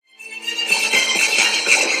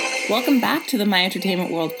Welcome back to the My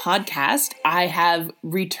Entertainment World podcast. I have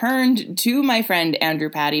returned to my friend Andrew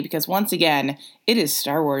Patty because once again, it is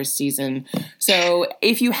Star Wars season. So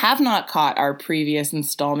if you have not caught our previous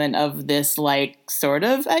installment of this,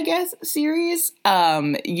 series,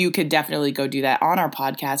 you could definitely go do that on our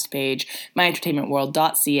podcast page,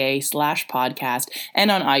 myentertainmentworld.ca/podcast,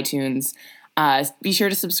 and on iTunes. Be sure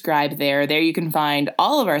to subscribe there. There you can find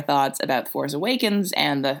all of our thoughts about The Force Awakens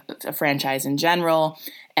and the franchise in general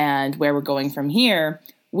and where we're going from here,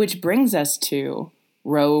 which brings us to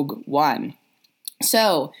Rogue One.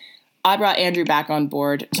 So I brought Andrew back on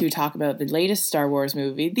board to talk about the latest Star Wars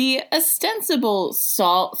movie, the ostensible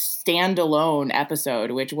standalone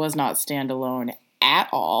episode, which was not standalone at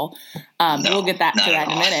all. We'll get to that in a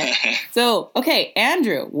minute. So, okay,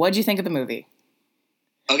 Andrew, what'd you think of the movie?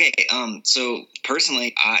 Okay, so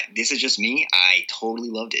personally, this is just me. I totally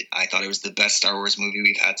loved it. I thought it was the best Star Wars movie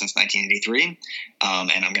we've had since 1983,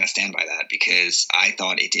 and I'm going to stand by that because I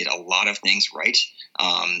thought it did a lot of things right,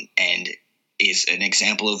 and is an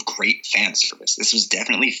example of great fan service. This was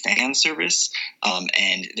definitely fan service,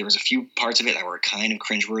 and there was a few parts of it that were kind of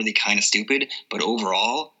cringeworthy, kind of stupid, but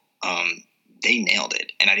overall, they nailed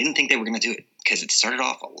it, and I didn't think they were going to do it because it started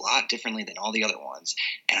off a lot differently than all the other ones,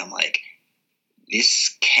 and I'm like,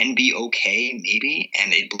 this can be okay, maybe,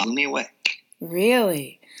 and it blew me away.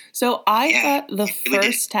 Really? So I thought the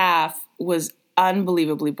first half was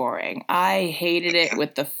unbelievably boring. I hated it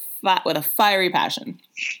with a fiery passion.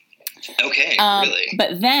 Okay, really?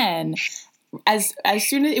 But then, as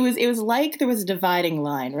soon as it was like there was a dividing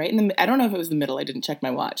line, right? I don't know if it was the middle. I didn't check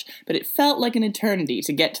my watch, but it felt like an eternity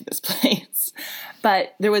to get to this place.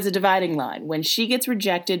 But there was a dividing line when she gets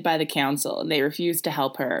rejected by the council and they refuse to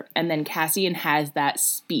help her. And then Cassian has that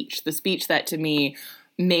speech, the speech that to me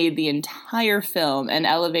made the entire film and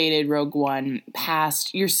elevated Rogue One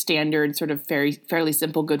past your standard sort of fairly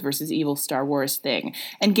simple good versus evil Star Wars thing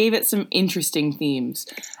and gave it some interesting themes.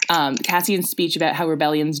 Cassian's speech about how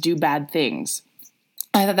rebellions do bad things.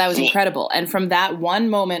 I thought that was incredible. And from that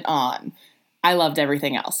one moment on, I loved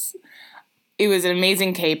everything else. It was an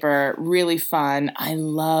amazing caper, really fun. I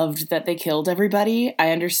loved that they killed everybody.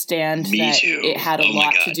 I understand it had a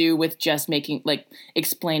lot to do with just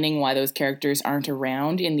explaining why those characters aren't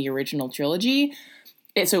around in the original trilogy.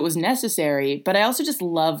 So it was necessary, but I also just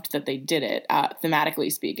loved that they did it,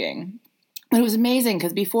 thematically speaking. It was amazing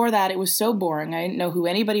because before that, it was so boring. I didn't know who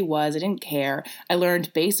anybody was. I didn't care. I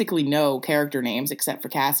learned basically no character names except for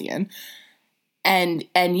Cassian. And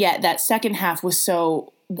yet that second half was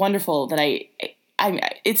so wonderful that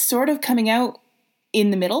it's sort of coming out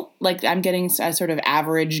in the middle. Like I'm getting a sort of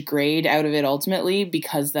average grade out of it ultimately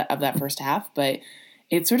because of that first half, but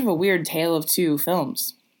it's sort of a weird tale of two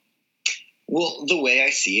films. Well, the way I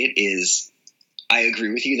see it is I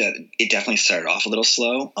agree with you that it definitely started off a little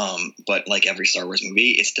slow. But like every Star Wars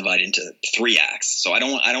movie, it's divided into 3 acts. So I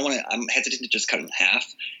don't want to, I'm hesitant to just cut it in half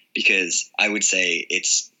because I would say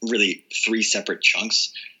it's really 3 separate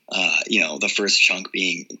chunks. The first chunk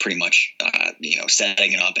being pretty much,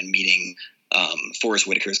 setting it up and meeting Forrest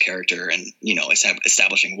Whitaker's character and,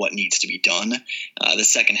 establishing what needs to be done. The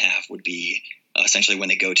second half would be essentially when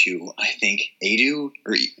they go to, I think, Edu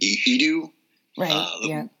or Edu,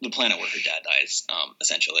 right? The planet where her dad dies,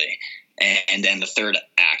 essentially. And then the third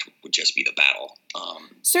act would just be the battle.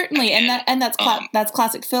 Certainly, and that's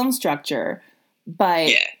classic film structure.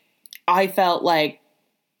 But I felt like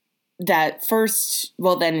that first,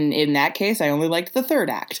 well, then in that case, I only liked the third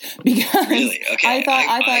act because really? Okay. I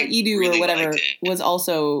thought Edu really or whatever was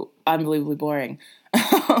also unbelievably boring.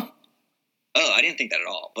 Oh, I didn't think that at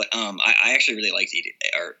all. But I actually really liked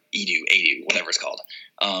Edu, whatever it's called.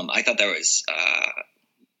 I thought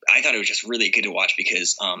it was just really good to watch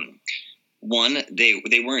because one, they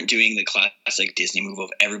weren't doing the classic Disney move of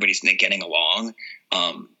everybody's getting along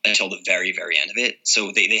until the very, very end of it.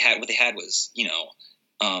 So they had was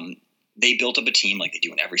they built up a team like they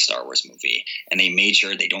do in every Star Wars movie, and they made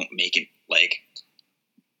sure they don't make it like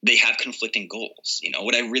they have conflicting goals.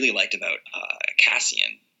 What I really liked about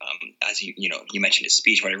Cassian, as you mentioned his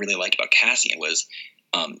speech, what I really liked about Cassian was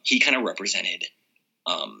he kind of represented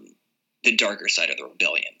the darker side of the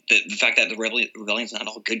rebellion. The fact that the rebellion's not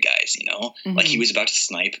all good guys, Mm-hmm. Like he was about to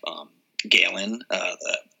snipe Galen,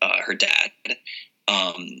 her dad,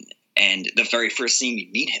 and the very first scene we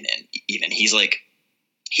meet him in, even he's like,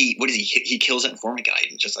 he kills that informant guy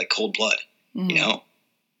in just like cold blood, mm-hmm.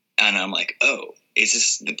 And I'm like, oh, is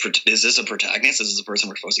this a protagonist? Is this a person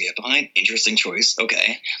we're supposed to get behind? Interesting choice.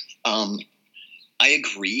 Okay. I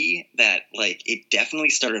agree that like it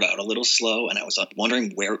definitely started out a little slow, and I was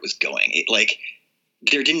wondering where it was going. It like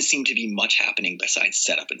there didn't seem to be much happening besides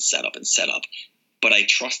setup and setup and setup. but I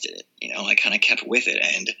trusted it. I kind of kept with it,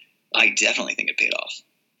 and I definitely think it paid off.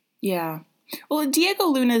 Yeah. Well, Diego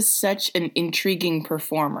Luna is such an intriguing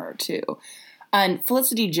performer, too. And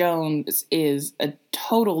Felicity Jones is a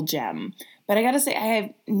total gem. But I gotta say, I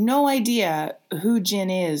have no idea who Jin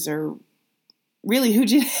is, or really who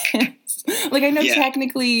Jin is. Like, I know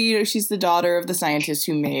technically, she's the daughter of the scientist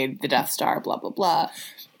who made the Death Star, blah, blah, blah.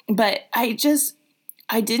 But I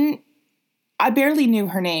barely knew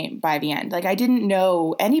her name by the end. Like, I didn't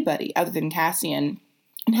know anybody other than Cassian.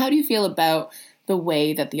 And how do you feel about the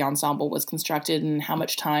way that the ensemble was constructed and how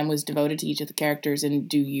much time was devoted to each of the characters? And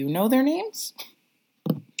do you know their names?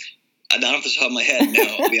 Not off the top of my head, no,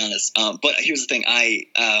 I'll be honest. But here's the thing. I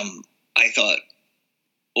thought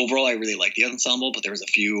overall I really liked the ensemble, but there was a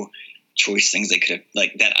few choice things they could have,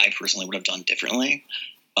 like, that I personally would have done differently.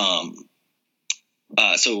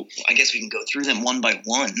 So I guess we can go through them one by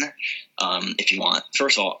one, if you want.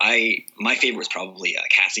 First of all, my favorite was probably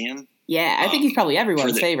Cassian. Yeah, I think he's probably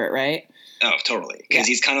everyone's favorite, right? Oh, totally. Because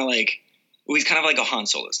he's kind of like a Han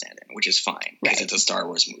Solo stand-in, which is fine because it's a Star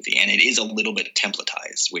Wars movie, and it is a little bit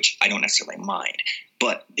templatized, which I don't necessarily mind.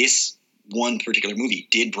 But this one particular movie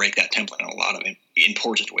did break that template in a lot of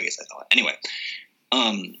important ways, I thought. Anyway,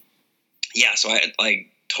 so I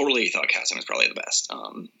totally thought Cassian was probably the best,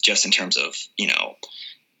 just in terms of,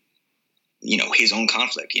 his own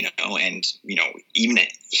conflict, and, even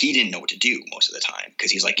he didn't know what to do most of the time because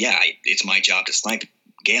he's like, it's my job to snipe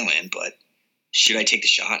Galen, but should I take the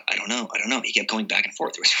shot? I don't know. He kept going back and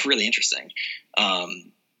forth. It was really interesting.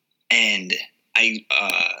 And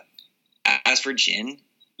as for Jin,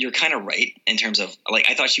 you're kind of right in terms of, like,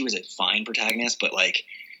 I thought she was a fine protagonist, but, like,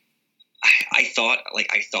 I thought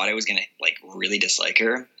I was going to, like, really dislike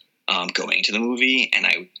her going into the movie, and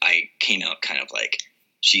I came out kind of like,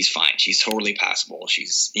 she's fine. She's totally passable.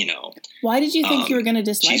 She's, Why did you think you were going to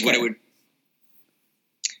dislike her?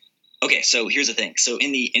 Okay, so here's the thing. So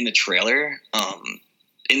in the trailer,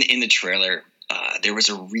 there was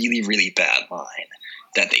a really, really bad line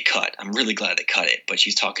that they cut. I'm really glad they cut it. But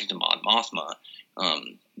she's talking to Mon Mothma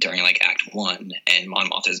during, like, Act 1, and Mon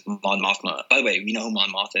Mothma. By the way, you know who Mon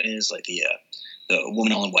Mothma is? Like the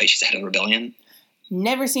woman all in white. She's the head of rebellion.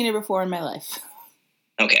 Never seen her before in my life.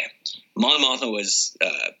 Okay, Mon Mothma was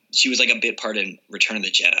she was like a bit part in Return of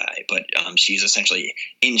the Jedi, but she's essentially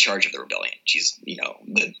in charge of the rebellion. She's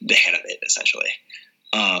the head of it essentially.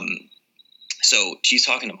 So she's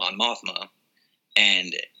talking to Mon Mothma,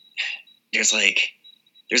 and there's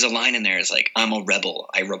a line in there. It's like, I'm a rebel,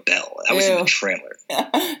 I rebel. That was in the trailer.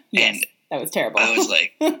 Yes, and that was terrible. I was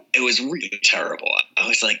like, it was really terrible. I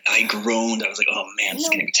was like, I groaned. I was like, oh man, this is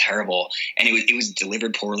gonna be terrible. And it was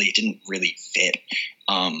delivered poorly. It didn't really fit.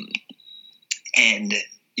 And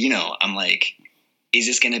I'm like, is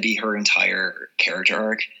this gonna be her entire character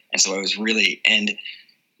arc? And so I was really,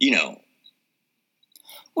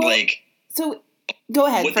 So go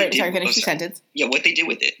ahead. Finish your sentence. Yeah, what they did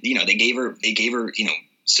with it, they gave her,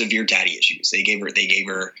 severe daddy issues. They gave her, they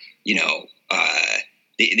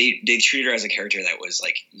treated her as a character that was,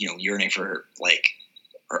 like, yearning for, like,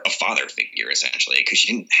 a father figure essentially, because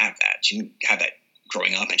she didn't have that. She didn't have that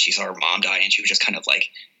growing up, and she saw her mom die, and she was just kind of, like,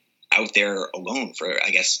 out there alone for,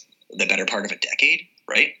 I guess, the better part of a decade,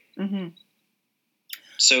 right? Mm-hmm.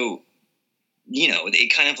 So,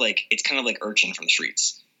 it's kind of like Urchin from the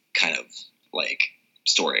Streets kind of, like,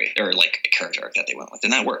 story, or, like, a character arc that they went with,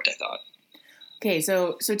 and that worked, I thought. Okay,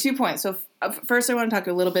 so 2 points. So first, I want to talk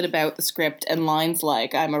a little bit about the script and lines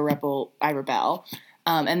like "I'm a rebel, I rebel,"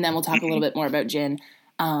 and then we'll talk a little bit more about Jin.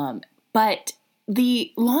 But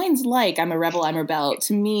the lines like "I'm a rebel, I rebel"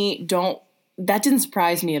 to me that didn't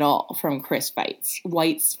surprise me at all from Chris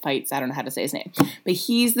Weitz. I don't know how to say his name, but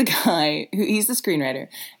he's the guy he's the screenwriter,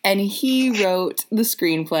 and he wrote the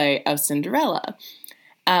screenplay of Cinderella.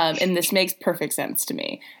 And this makes perfect sense to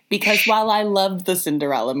me, because while I loved the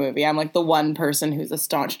Cinderella movie, I'm like the one person who's a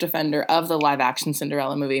staunch defender of the live-action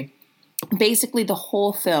Cinderella movie. Basically, the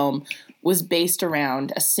whole film was based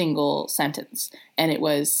around a single sentence, and it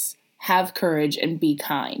was, "Have courage and be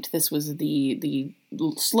kind." This was the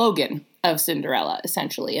slogan of Cinderella,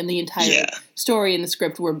 essentially, and the entire story and the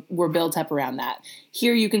script were built up around that.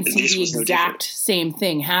 Here you can see the exact same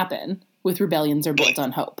thing happen with Rebellions Are Built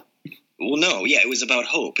on Hope. Well, no, yeah, it was about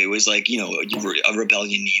hope. It was like, a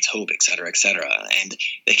rebellion needs hope, et cetera, et cetera. And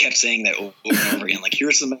they kept saying that over and over again, like,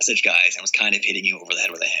 here's the message, guys. And it was kind of hitting you over the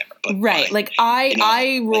head with a hammer. But right. Fine. Like,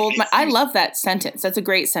 I love that sentence. That's a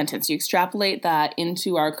great sentence. You extrapolate that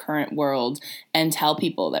into our current world and tell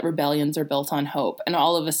people that rebellions are built on hope. And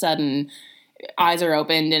all of a sudden, eyes are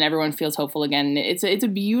opened and everyone feels hopeful again. It's a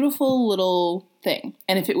beautiful little thing.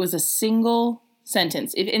 And if it was a single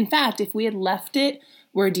sentence. In fact, if we had left it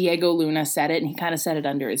where Diego Luna said it, and he kind of said it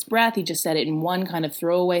under his breath, he just said it in one kind of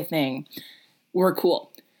throwaway thing, we're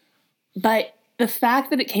cool. But the fact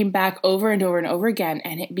that it came back over and over and over again,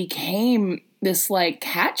 and it became this like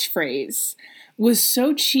catchphrase, was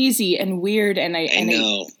so cheesy and weird, and I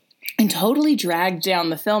know. And totally dragged down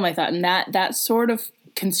the film, I thought. And that sort of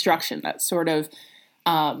construction, that sort of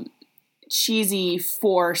cheesy,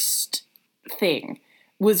 forced thing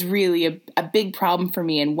was really a big problem for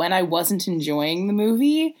me. And when I wasn't enjoying the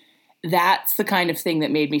movie, that's the kind of thing that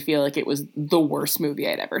made me feel like it was the worst movie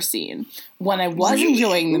I'd ever seen. When I was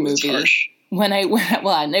enjoying the movie, it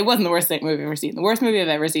wasn't the worst movie I've ever seen. The worst movie I've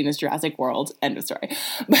ever seen is Jurassic World. End of story.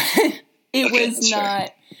 But it was not...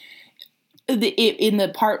 Fair. In the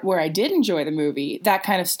part where I did enjoy the movie, that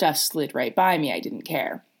kind of stuff slid right by me. I didn't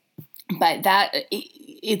care. But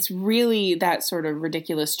it's really that sort of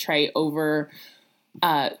ridiculous trait over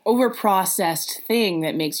processed thing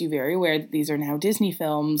that makes you very aware that these are now Disney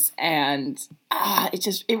films, and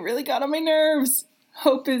it really got on my nerves.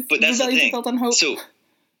 Hope is built on hope. So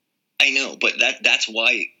I know, but that's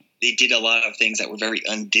why they did a lot of things that were very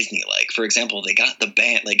un-Disney-like. For example, they got the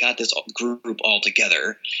band, they got this group all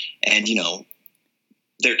together, and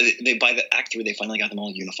they by the act 3, they finally got them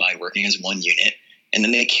all unified, working as one unit, and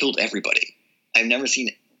then they killed everybody. I've never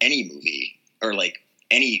seen any movie, or like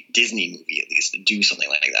any Disney movie at least, do something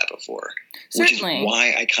like that before. Certainly. Which is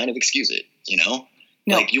why I kind of excuse it. No.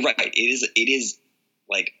 Like, you're right. It is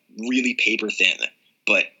like really paper thin.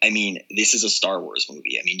 But, I mean, this is a Star Wars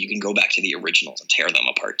movie. I mean, you can go back to the originals and tear them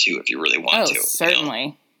apart, too, if you really want to. Oh,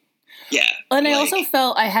 certainly. Yeah. And I also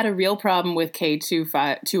felt I had a real problem with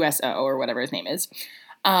K2SO, or whatever his name is,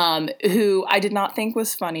 who I did not think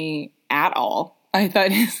was funny at all. I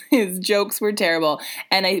thought his jokes were terrible.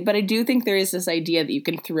 But I do think there is this idea that you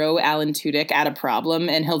can throw Alan Tudyk at a problem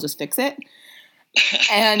and he'll just fix it.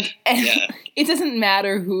 And yeah. It doesn't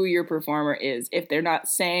matter who your performer is if they're not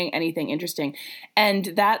saying anything interesting. And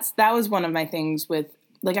that was one of my things with,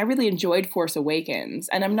 like, I really enjoyed Force Awakens.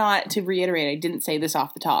 And I'm not, to reiterate, I didn't say this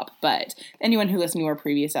off the top, but anyone who listened to our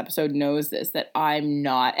previous episode knows this, that I'm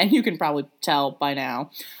not, and you can probably tell by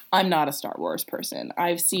now, I'm not a Star Wars person.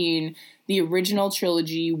 I've seen the original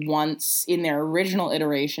trilogy once in their original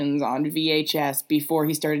iterations on VHS before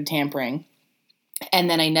he started tampering.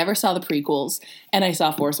 And then I never saw the prequels, and I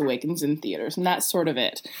saw Force Awakens in theaters, and that's sort of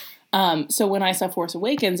it. So when I saw Force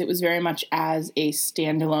Awakens, it was very much as a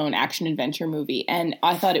standalone action-adventure movie, and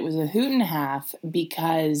I thought it was a hoot and a half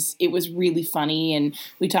because it was really funny, and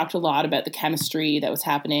we talked a lot about the chemistry that was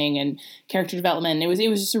happening and character development. It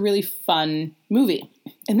was just a really fun movie.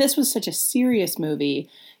 And this was such a serious movie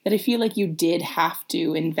that I feel like you did have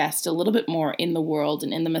to invest a little bit more in the world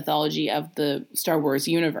and in the mythology of the Star Wars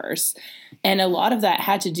universe. And a lot of that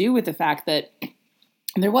had to do with the fact that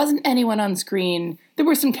there wasn't anyone on screen. There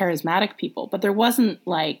were some charismatic people, but there wasn't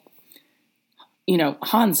like,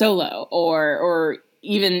 Han Solo or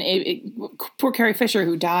even poor Carrie Fisher,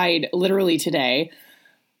 who died literally today.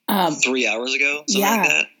 3 hours ago? Something like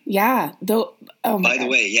that? Yeah. By the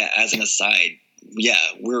way, as an aside,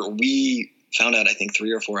 we found out, I think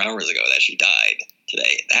 3 or 4 hours ago that she died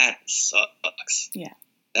today. That sucks. Yeah.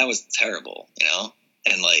 That was terrible,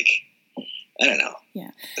 And like, I don't know.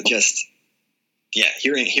 Yeah. Just,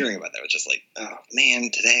 hearing about that was just like, oh man,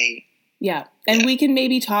 today. Yeah. And we can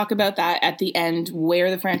maybe talk about that at the end,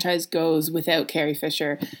 where the franchise goes without Carrie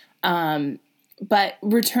Fisher. But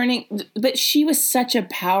she was such a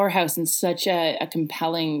powerhouse and such a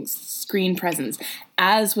compelling screen presence,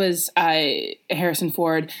 as was Harrison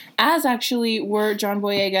Ford, as actually were John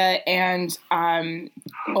Boyega and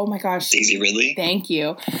oh my gosh, Daisy Ridley. Thank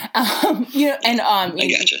you. I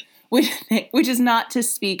gotcha. Which is not to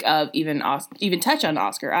speak of even touch on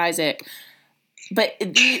Oscar Isaac, but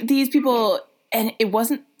these people, and it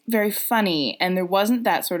wasn't very funny, and there wasn't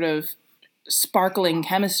that sort of sparkling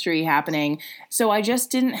chemistry happening, so I just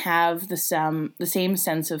didn't have the same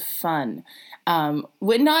sense of fun.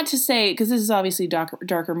 Not to say, because this is obviously a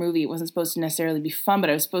darker movie, it wasn't supposed to necessarily be fun, but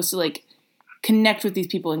I was supposed to like connect with these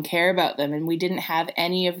people and care about them, and we didn't have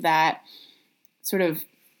any of that sort of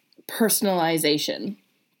personalization.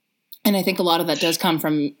 And I think a lot of that does come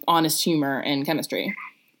from honest humor and chemistry.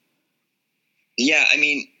 Yeah, I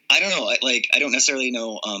mean, I don't know. I don't necessarily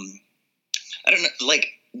know. I don't know. Like,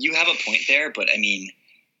 you have a point there, but I mean,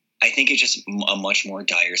 I think it's just a much more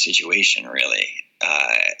dire situation, really.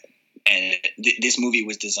 And this movie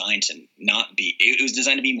was designed to not be. It was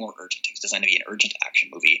designed to be more urgent. It was designed to be an urgent action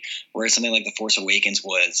movie, whereas something like The Force Awakens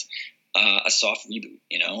was a soft reboot.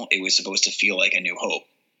 It was supposed to feel like A New Hope,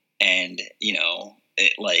 and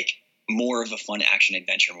it like more of a fun action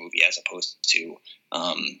adventure movie as opposed to,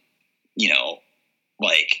 you know,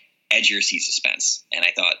 like edge of your seat suspense. And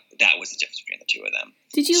I thought that was the difference between the two of them.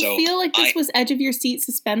 Did you feel like this was edge of your seat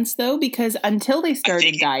suspense though? Because until they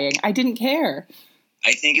started dying, I didn't care.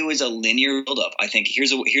 I think it was a linear buildup. I think here's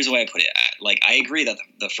the way I put it. Like, I agree that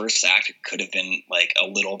the first act could have been like a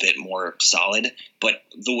little bit more solid, but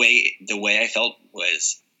the way I felt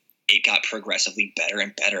was it got progressively better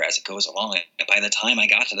and better as it goes along. And by the time I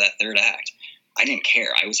got to that third act, I didn't care.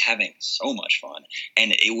 I was having so much fun,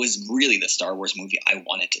 and it was really the Star Wars movie I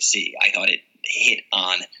wanted to see. I thought it hit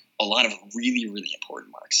on a lot of really, really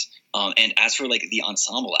important marks. And as for like the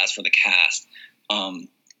ensemble, as for the cast,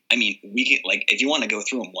 I mean, we can, like, if you want to go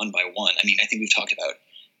through them one by one, I mean, I think we've talked about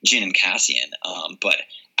Jin and Cassian, but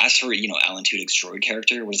as for, you know, Alan Tudyk's droid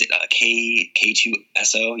character, was it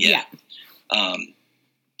K2SO? Yeah.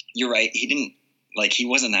 You're right. He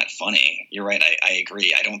wasn't that funny. You're right. I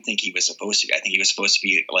agree. I don't think he was supposed to be. I think he was supposed to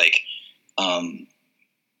be like,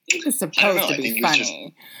 he was supposed to be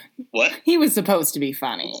funny. What? He was supposed to be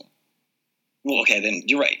funny. Well, okay, then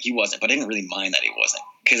you're right. He wasn't, but I didn't really mind that he wasn't,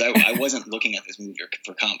 because I wasn't looking at this movie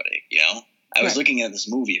for comedy. You know, I was looking at this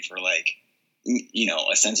movie for, like, you know,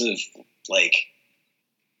 a sense of, like,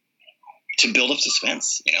 to build up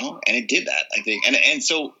suspense. You know, and it did that, I think, and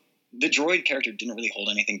so the droid character didn't really hold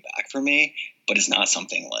anything back for me, but it's not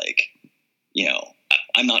something like, you know,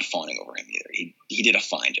 I'm not fawning over him either. He did a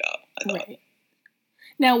fine job, I thought. Right.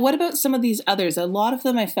 Now, what about some of these others? A lot of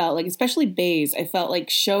them I felt like, especially Baze, I felt like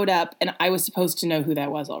showed up and I was supposed to know who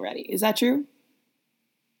that was already. Is that true?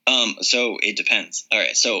 So it depends. All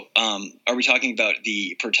right. So, are we talking about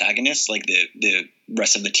the protagonists, like the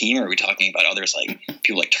rest of the team, or are we talking about others, like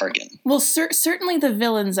people like Tarkin? Well, certainly the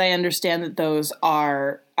villains, I understand that those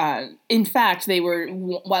are, in fact, they were,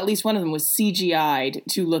 well, at least one of them was CGI'd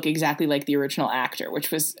to look exactly like the original actor,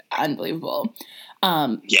 which was unbelievable.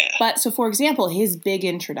 Yeah. But so, for example, his big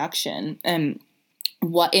introduction, and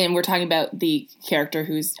we're talking about the character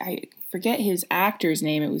who's, I forget his actor's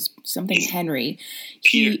name. It was something Henry.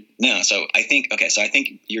 So I think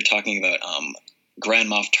you're talking about Grand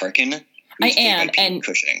Moff Tarkin. I am, and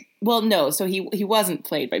Cushing. Well, no, so he wasn't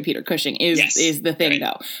played by Peter Cushing. Is the thing, right.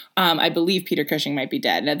 Though. I believe Peter Cushing might be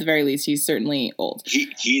dead, and at the very least, he's certainly old.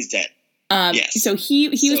 He's dead. Yes. So he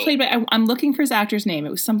was played by. I'm looking for his actor's name.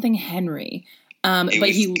 It was something Henry.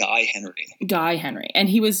 Guy Henry. And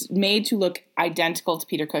he was made to look identical to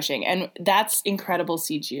Peter Cushing. And that's incredible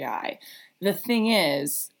CGI. The thing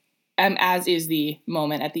is, as is the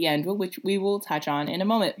moment at the end, which we will touch on in a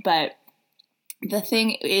moment, but the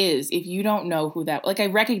thing is, if you don't know who that, like, I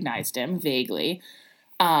recognized him vaguely,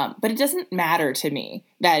 but it doesn't matter to me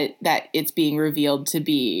that it's being revealed to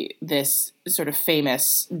be this sort of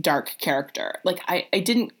famous dark character. Like, I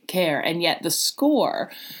didn't care, and yet the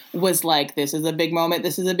score was like, this is a big moment,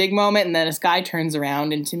 and then this guy turns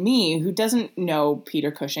around, and to me, who doesn't know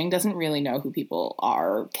Peter Cushing, doesn't really know who people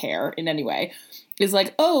are, care in any way, is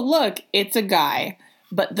like, oh, look, it's a guy.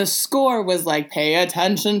 But the score was like, pay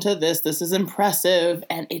attention to this is impressive,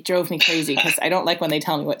 and it drove me crazy, because I don't like when they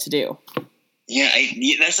tell me what to do. Yeah,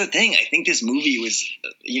 that's the thing. I think this movie was,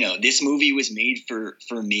 made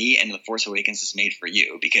for me, and The Force Awakens is made for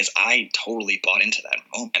you, because I totally bought into that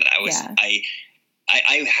moment.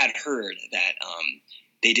 I had heard that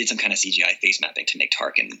they did some kind of CGI face mapping to make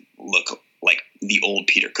Tarkin look like the old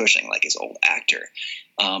Peter Cushing, like his old actor.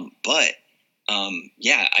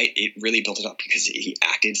 It really built it up, because he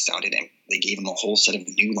acted, sounded, and they gave him a whole set of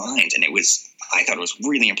new lines, and I thought it was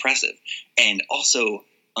really impressive, and also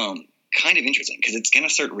kind of interesting, because it's going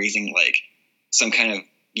to start raising, like, some kind of,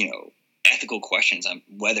 ethical questions on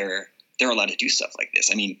whether they're allowed to do stuff like this.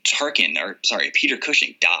 I mean, Peter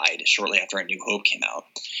Cushing died shortly after A New Hope came out,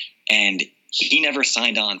 and he never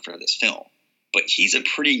signed on for this film, but he's a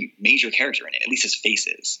pretty major character in it, at least his face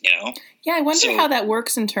is, Yeah, I wonder how that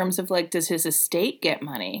works in terms of, like, does his estate get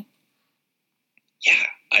money? Yeah,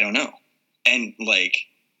 I don't know. And, like,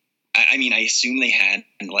 I mean, I assume they had,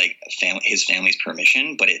 like, his family's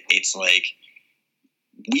permission, but it's like,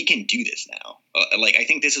 we can do this now. Like, I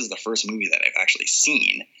think this is the first movie that I've actually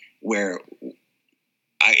seen where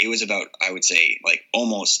it was about, I would say, like,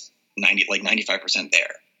 almost 95%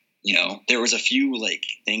 there. There was a few, like,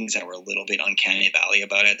 things that were a little bit uncanny valley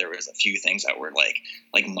about it. There was a few things that were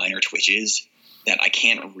like minor twitches that I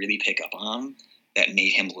can't really pick up on that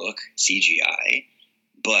made him look CGI,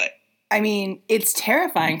 but I mean, it's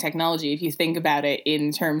terrifying technology if you think about it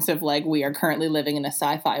in terms of, like, we are currently living in a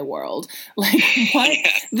sci-fi world. Like, what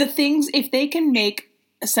the things, if they can make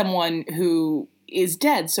someone who is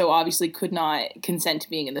dead, so obviously could not consent to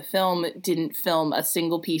being in the film, didn't film a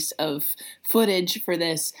single piece of footage for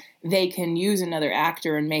this. They can use another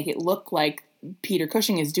actor and make it look like Peter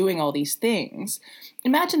Cushing is doing all these things.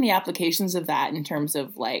 Imagine the applications of that in terms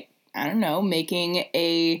of, like, I don't know, making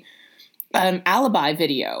a alibi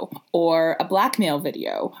video or a blackmail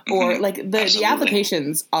video, or like the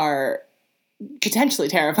applications are potentially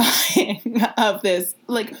terrifying of this.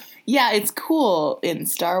 Like, yeah, it's cool in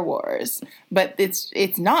Star Wars, but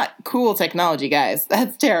it's not cool technology, guys.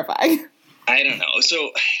 That's terrifying. I don't know.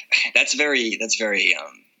 So that's very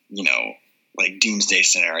like doomsday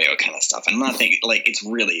scenario kind of stuff. And I'm not thinking, like, it's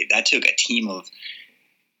really, that took a team of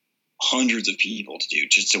hundreds of people to do,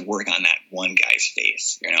 just to work on that one guy's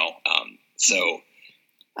face, so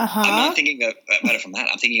I'm not thinking about it from that.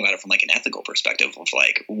 I'm thinking about it from, like, an ethical perspective of,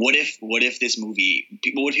 like, what if this movie,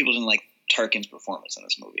 what if people didn't like Tarkin's performance in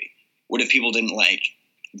this movie? What if people didn't like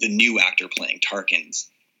the new actor playing Tarkin's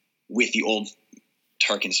with the old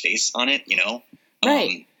Tarkin's face on it,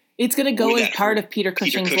 Right. It's going to go as part of Peter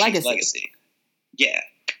Cushing's legacy. Yeah.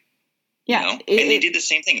 Yeah. And they did the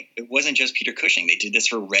same thing. It wasn't just Peter Cushing. They did this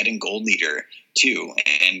for Red and Gold Leader too,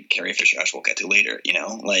 and Carrie Fisher, which we'll get to later,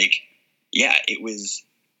 like, yeah,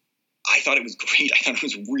 I thought it was great. I thought it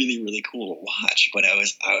was really, really cool to watch, but I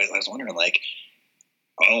was wondering, like,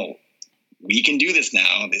 oh, we can do this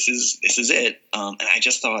now. This is it. And I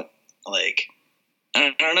just thought, like,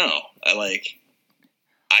 I don't know.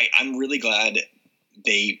 I'm really glad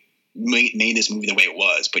they made this movie the way it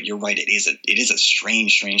was, but you're right. It is a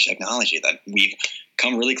strange technology that we've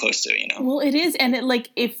come really close to, Well, it is. And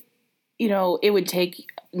if, it would take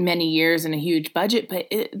many years and a huge budget, but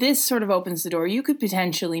this sort of opens the door. You could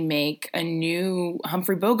potentially make a new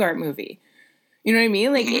Humphrey Bogart movie. You know what I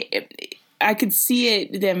mean? Like, I could see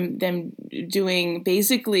it, them doing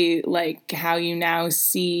basically like how you now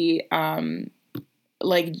see,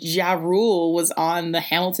 like, Ja Rule was on the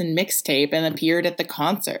Hamilton mixtape and appeared at the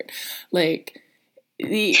concert. Like,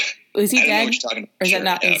 was he dead? Or is that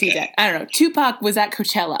not? Is he dead? I don't know. Tupac was at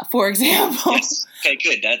Coachella, for example. Yes. Okay,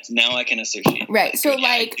 good. That's, now I can associate. Right. So, good.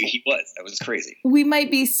 like, Yeah, he was. That was crazy. We might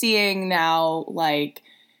be seeing now, like,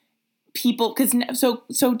 people, because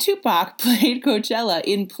so Tupac played Coachella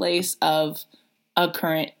in place of a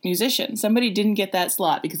current musician. Somebody didn't get that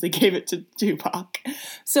slot because they gave it to Tupac.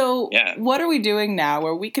 So What are we doing now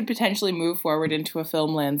where we could potentially move forward into a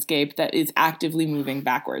film landscape that is actively moving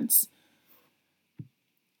backwards?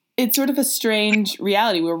 It's sort of a strange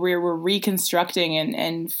reality where we're reconstructing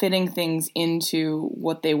and fitting things into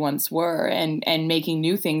what they once were and making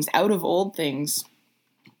new things out of old things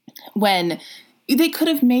when they could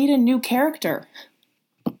have made a new character.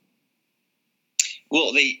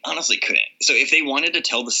 Well, they honestly couldn't. So if they wanted to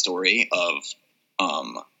tell the story of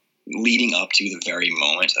leading up to the very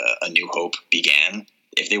moment A New Hope began,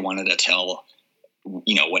 if they wanted to tell,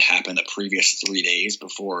 what happened the previous 3 days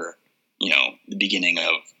before, the beginning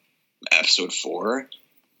of episode 4,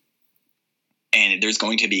 and there's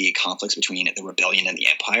going to be conflicts between the rebellion and the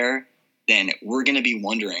Empire, then we're going to be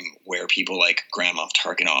wondering where people like Grand Moff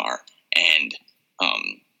Tarkin are and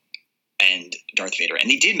Darth Vader. And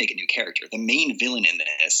they did make a new character. The main villain in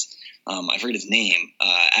this, I forget his name,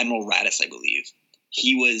 Admiral Raddus, I believe.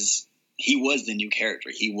 He was the new character.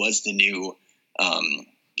 He was the new,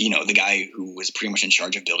 the guy who was pretty much in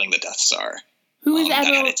charge of building the Death Star. Who is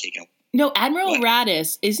Admiral? No, Admiral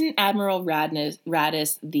Raddus. Isn't Admiral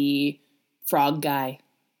Raddus the frog guy?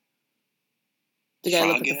 The guy who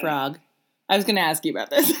looked at the frog. I was going to ask you about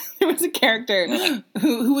this. There was a character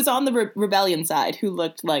who was on the rebellion side who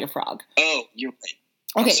looked like a frog. Oh, you're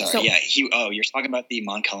right. Okay, sorry. You're talking about the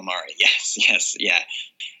Mon Calamari. Yes, yeah.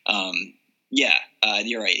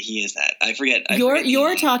 You're right. He is that. I forget.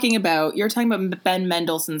 You're talking about Ben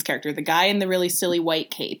Mendelsohn's character, the guy in the really silly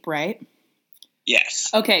white cape, right? Yes.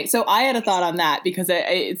 Okay, so I had a thought on that because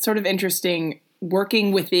it's sort of interesting.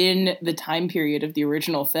 Working within the time period of the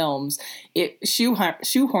original films, it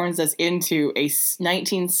shoehorns us into a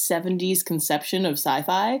 1970s conception of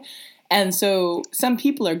sci-fi. And so some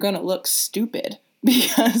people are going to look stupid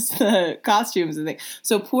because the costumes and things.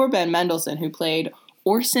 So poor Ben Mendelsohn, who played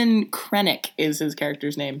Orson Krennic is his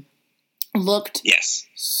character's name, looked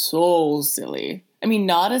so silly. I mean,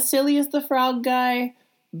 not as silly as the frog guy,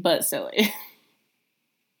 but silly.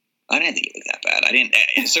 I didn't think it looked that bad.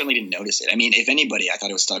 I certainly didn't notice it. I mean, if anybody, I thought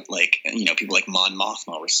it was stuck like, people like Mon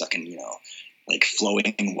Mothma were stuck in, like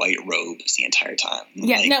flowing white robes the entire time.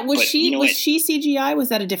 Yeah. Like, now, was she CGI? Was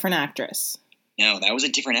that a different actress? No, that was a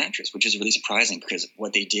different actress, which is really surprising because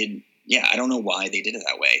what they did, I don't know why they did it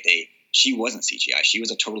that way. She wasn't CGI. She was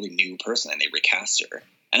a totally new person and they recast her.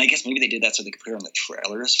 And I guess maybe they did that so they could put it on the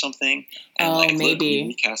trailer or something. And Oh, look, maybe.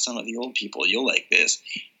 we cast some of the old people. You'll like this.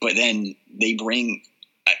 But then they bring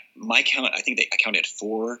my count. I think I counted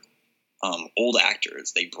 4 old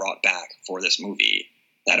actors they brought back for this movie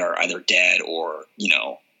that are either dead or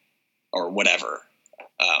or whatever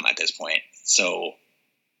at this point. So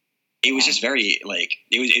it was just very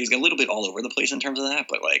it was a little bit all over the place in terms of that.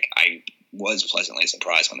 But I was pleasantly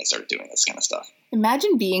surprised when they started doing this kind of stuff.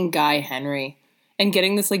 Imagine being Guy Henry and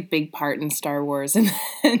getting this big part in Star Wars and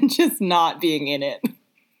just not being in it.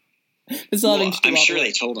 I'm sure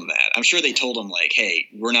they told him that. I'm sure they told him hey,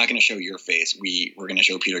 we're not going to show your face. We're going to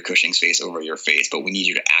show Peter Cushing's face over your face, but we need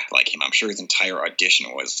you to act like him. I'm sure his entire audition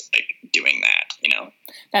was doing that.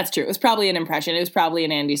 That's true. It was probably an impression. It was probably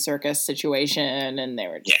an Andy Serkis situation, and they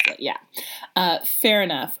were just fair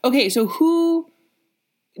enough. Okay, so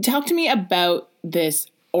talk to me about this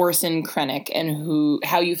Orson Krennic and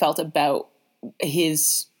how you felt about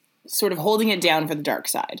his sort of holding it down for the dark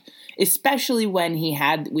side, especially when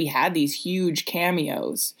we had these huge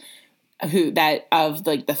cameos of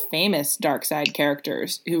the famous dark side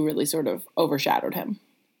characters who really sort of overshadowed him.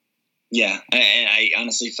 Yeah, and I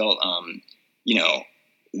honestly felt the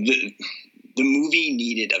movie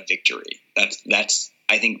needed a victory. I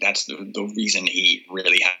think that's the reason he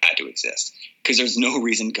really had to exist, because there's no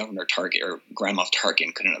reason Governor Tarkin or Grand Moff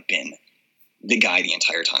Tarkin couldn't have been the guy the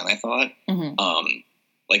entire time. I thought. Mm-hmm.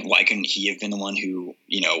 Why couldn't he have been the one who,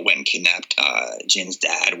 went and kidnapped Jin's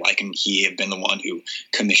dad? Why couldn't he have been the one who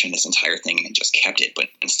commissioned this entire thing and just kept it? But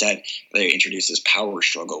instead, they introduced this power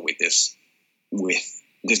struggle with this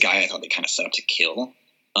guy I thought they kind of set up to kill,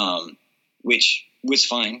 which was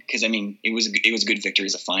fine, because, it was a good victory. It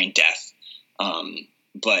was a fine death.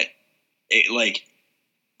 But,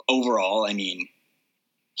 overall,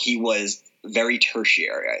 he was very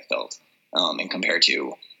tertiary, I felt, and compared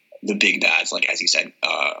to the big bads, as you said,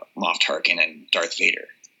 Moff Tarkin and Darth Vader,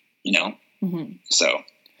 Mm-hmm. So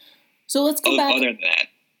let's go back. Other than that,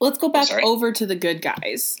 let's go back over to the good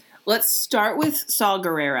guys. Let's start with Saw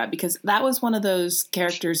Gerrera, because that was one of those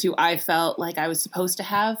characters who I felt like I was supposed to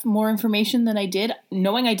have more information than I did,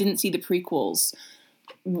 knowing I didn't see the prequels.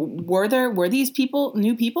 Were these people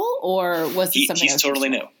new people, or was this something? He's totally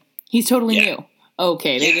new. He's totally new.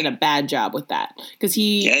 Okay, they did a bad job with that, because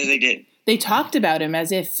they did. They talked about him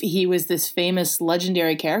as if he was this famous,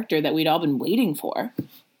 legendary character that we'd all been waiting for.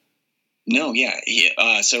 No, yeah.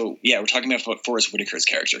 We're talking about Forrest Whitaker's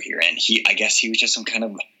character here, and I guess he was just some kind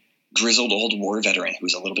of grizzled old war veteran who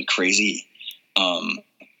was a little bit crazy. They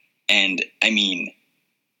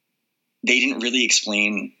didn't really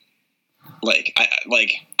explain,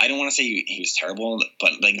 I don't want to say he was terrible,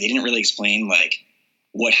 but they didn't really explain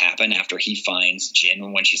what happened after he finds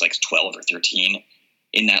Jin when she's 12 or 13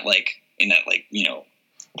 in that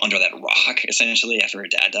under that rock, essentially, after her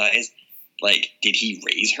dad dies. Did he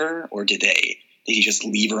raise her, or did he just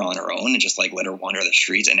leave her on her own and just let her wander the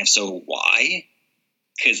streets? And if so, why?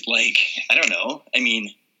 Because I don't know.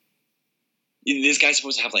 This guy's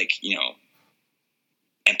supposed to have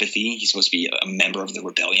empathy. He's supposed to be a member of the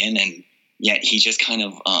rebellion, and yet he just kind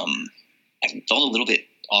of I felt a little bit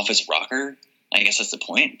off his rocker. I guess that's the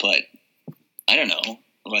point, but I don't know.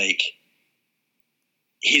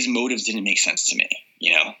 His motives didn't make sense to me,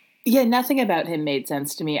 Yeah, nothing about him made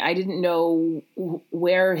sense to me. I didn't know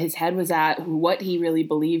where his head was at, what he really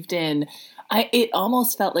believed in. It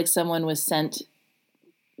almost felt like someone was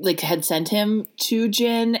had sent him to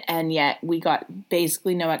Jin, and yet we got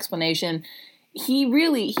basically no explanation.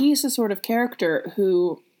 He's the sort of character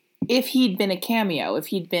who, if he'd been a cameo, if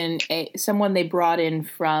he'd been someone they brought in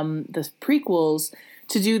from the prequels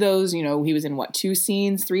to do those, he was in 3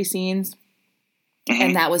 scenes, mm-hmm.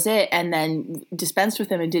 and that was it, and then dispensed with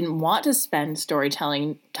him and didn't want to spend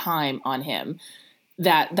storytelling time on him,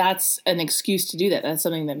 that's an excuse to do that. That's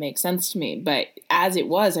something that makes sense to me. But as it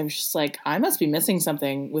was, I was just I must be missing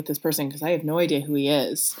something with this person, because I have no idea who he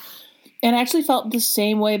is. And I actually felt the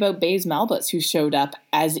same way about Baze Malbus, who showed up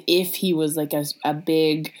as if he was a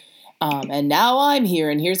big, and now I'm here,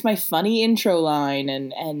 and here's my funny intro line,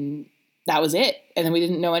 and that was it. And then we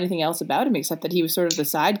didn't know anything else about him except that he was sort of the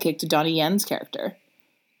sidekick to Donnie Yen's character.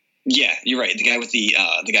 Yeah, you're right. The guy with the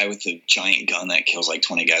giant gun that kills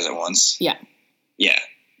 20 guys at once. Yeah. Yeah.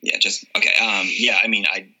 Just okay.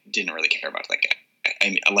 I didn't really care about that guy.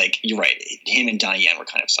 You're right. Him and Donnie Yen were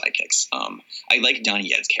kind of sidekicks. I like Donnie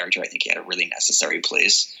Yen's character. I think he had a really necessary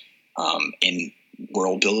place in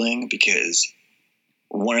world building, because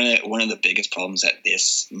one of the biggest problems that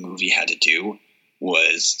this movie had to do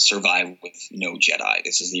was survive with no Jedi.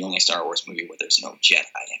 This is the only Star Wars movie where there's no Jedi,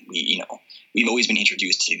 and we've always been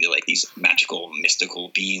introduced to these magical,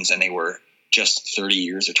 mystical beings, and they were just 30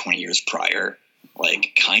 years or 20 years prior,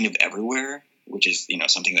 like kind of everywhere, which is, you know,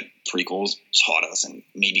 something that prequels taught us and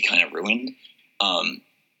maybe kind of ruined.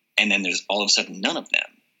 And then there's all of a sudden none of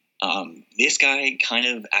them. This guy kind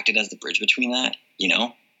of acted as the bridge between that, you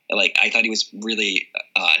know, like I thought he was really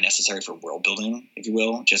necessary for world building, if you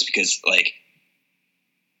will, just because like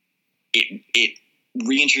it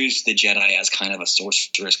reintroduced the Jedi as kind of a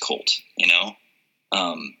sorcerer's cult, you know,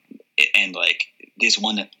 and like this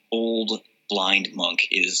one old blind monk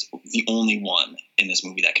is the only one in this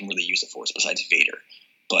movie that can really use the Force besides Vader.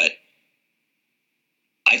 But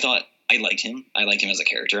I thought I liked him. I liked him as a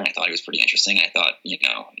character, and I thought he was pretty interesting. I thought, you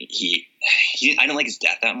know, he I don't like his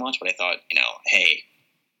death that much, but I thought, you know, hey,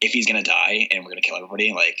 if he's gonna die and we're gonna kill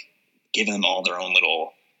everybody, like give them all their own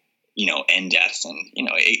little, you know, end deaths, and you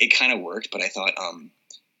know, it kind of worked. But I thought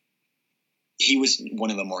he was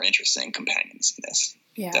one of the more interesting companions in this.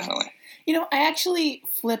 Yeah, definitely. You know, I actually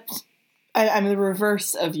flipped. I'm the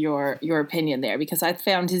reverse of your opinion there, because I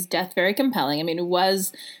found his death very compelling. I mean, it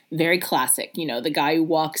was very classic. You know, the guy who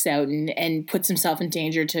walks out and puts himself in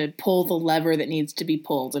danger to pull the lever that needs to be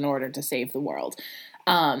pulled in order to save the world.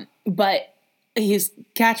 But his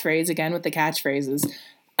catchphrase, again with the catchphrases,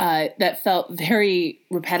 that felt very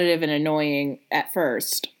repetitive and annoying at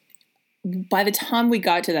first. By the time we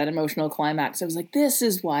got to that emotional climax, I was like, this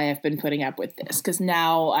is why I've been putting up with this. Because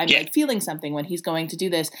now I'm like feeling something when he's going to do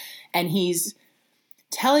this. And he's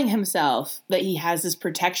telling himself that he has this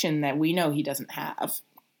protection that we know he doesn't have,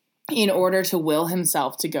 in order to will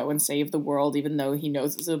himself to go and save the world, even though he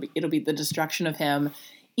knows it'll be the destruction of him.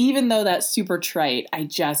 Even though that's super trite,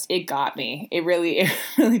 it got me. It really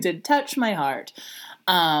did touch my heart.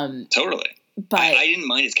 Totally. But I didn't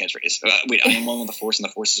mind his catchphrase. Wait, I am one with the Force, and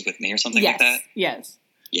the Force is with me, or something like that. Yes.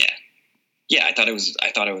 Yeah. I thought it was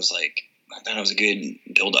a good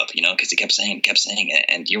build up, you know, because he kept saying it,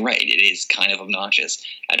 and you're right, it is kind of obnoxious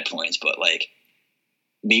at points, but like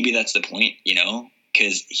maybe that's the point, you know,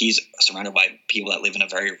 because he's surrounded by people that live in a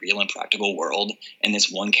very real and practical world, and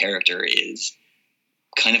this one character is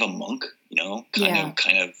kind of a monk, you know,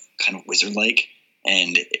 kind of wizard like.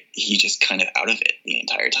 And he just kind of out of it the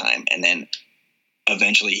entire time. And then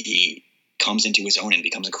eventually he comes into his own and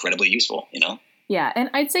becomes incredibly useful, you know? Yeah,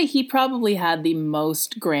 and I'd say he probably had the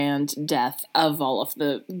most grand death of all of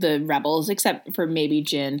the rebels, except for maybe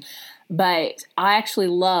Jyn. But I actually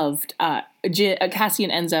loved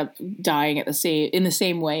Cassian ends up dying in the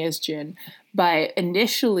same way as Jyn. But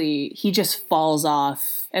initially, he just falls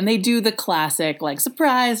off. And they do the classic, like,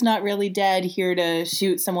 surprise, not really dead, here to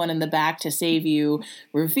shoot someone in the back to save you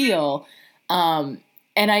reveal. And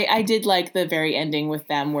I did like the very ending with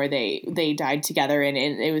them where they died together. And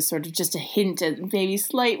it was sort of just a hint at maybe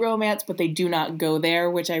slight romance, but they do not go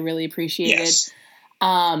there, which I really appreciated. Yes.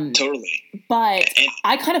 Totally. But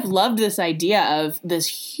I kind of loved this idea of this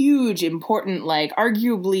huge, important, like,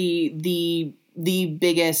 arguably the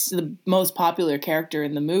biggest, the most popular character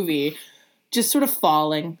in the movie, just sort of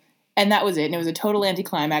falling, and that was it. And it was a total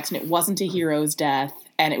anticlimax, and it wasn't a hero's death,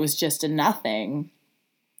 and it was just a nothing.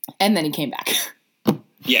 And then he came back.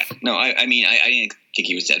 Yeah, no, I mean, I didn't think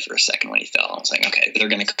he was dead for a second when he fell. I was like, okay, they're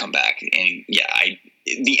going to come back. And yeah,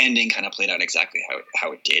 the ending kind of played out exactly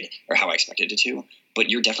how it did, or how I expected it to. But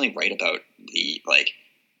you're definitely right about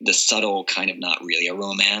the subtle kind of not really a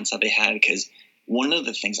romance that they had, because one of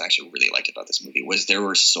the things I actually really liked about this movie was there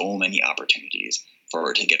were so many opportunities for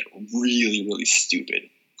her to get really, really stupid,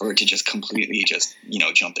 for her to just completely just, you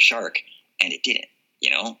know, jump the shark, and it didn't,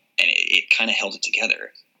 you know, and it kind of held it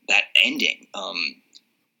together. That ending,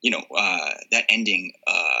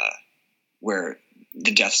 where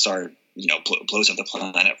the Death Star, you know, blows up the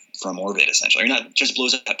planet from orbit, essentially, or not just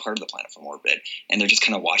blows up that part of the planet from orbit, and they're just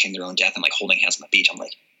kind of watching their own death and like holding hands on the beach. I'm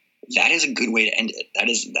like, that is a good way to end it.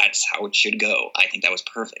 That's how it should go. I think that was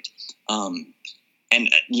perfect. And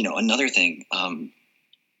you know, another thing,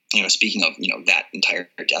 you know, speaking of, you know, that entire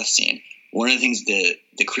death scene, one of the things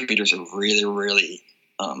the creators are really, really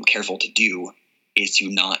careful to do is to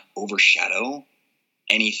not overshadow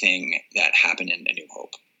anything that happened in A New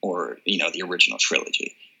Hope, or, you know, the original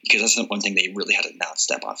trilogy, because that's the one thing they really had to not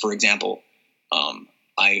step on. For example,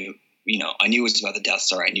 I knew it was about the Death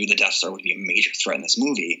Star. I knew the Death Star would be a major threat in this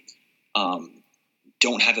movie.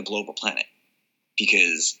 Don't have it blow up a planet,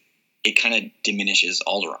 because it kind of diminishes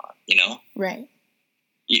Alderaan, you know? Right.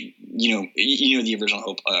 You know the original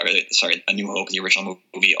Hope, A New Hope, the original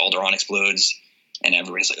movie, Alderaan explodes, and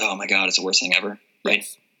everybody's like, oh my god, it's the worst thing ever, right?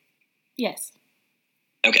 Yes.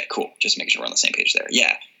 Okay, cool. Just making sure we're on the same page there.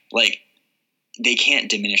 Yeah, like, they can't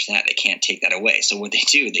diminish that. They can't take that away. So what they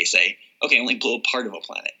do, they say, okay, only blow up part of a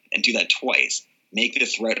planet, and do that twice. Make the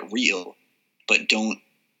threat real, but don't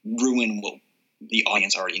ruin what the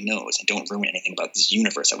audience already knows, and don't ruin anything about this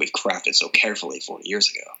universe that we've crafted so carefully 40 years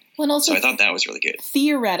ago. Well, and also, so I thought that was really good.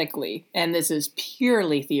 Theoretically, and this is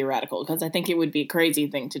purely theoretical because I think it would be a crazy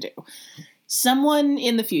thing to do. Someone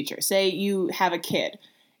in the future, say you have a kid,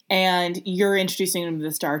 and you're introducing them to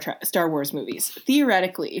the Star Wars movies.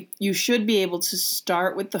 Theoretically, you should be able to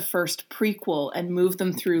start with the first prequel and move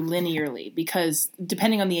them through linearly, because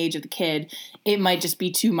depending on the age of the kid, it might just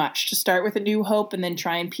be too much to start with A New Hope and then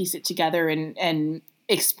try and piece it together and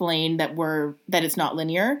explain that it's not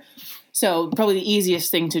linear. So probably the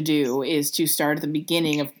easiest thing to do is to start at the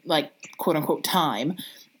beginning of, like, quote unquote time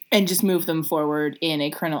and just move them forward in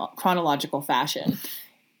a chronological fashion.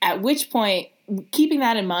 At which point, keeping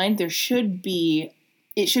that in mind, it should be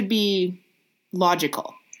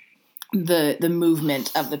logical, the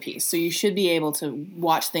movement of the piece. So you should be able to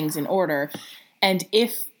watch things in order. And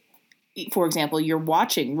if, for example, you're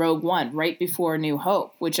watching Rogue One right before New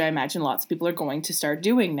Hope, which I imagine lots of people are going to start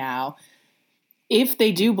doing now, if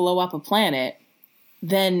they do blow up a planet,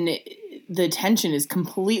 then the tension is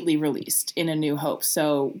completely released in A New Hope.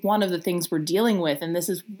 So one of the things we're dealing with, and this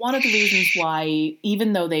is one of the reasons why,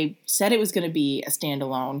 even though they said it was going to be a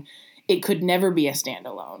standalone, it could never be a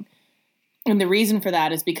standalone. And the reason for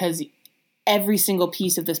that is because every single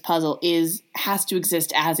piece of this puzzle has to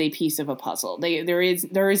exist as a piece of a puzzle. There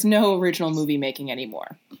is no original movie making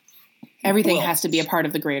anymore. Everything has to be a part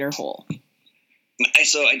of the greater whole.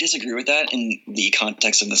 So I disagree with that in the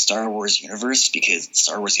context of the Star Wars universe, because the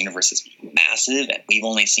Star Wars universe is massive, and we've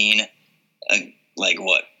only seen 80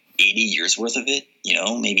 years worth of it,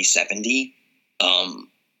 maybe 70.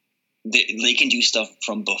 They can do stuff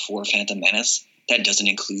from before Phantom Menace that doesn't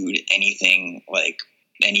include anything like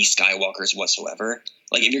any Skywalkers whatsoever.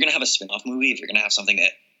 Like, if you're going to have a spin-off movie, if you're going to have something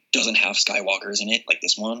that doesn't have Skywalkers in it, like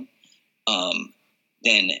this one,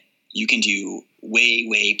 then you can do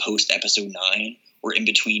way post episode 9, or in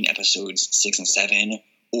between episodes 6 and 7,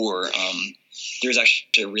 or there's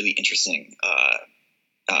actually a really interesting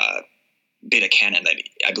bit of canon that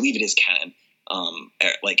I believe it is canon,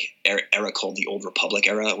 era called the Old Republic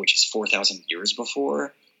era, which is 4,000 years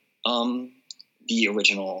before the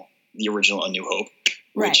original A New Hope,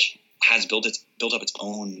 which has built up its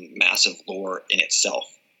own massive lore in itself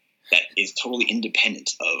that is totally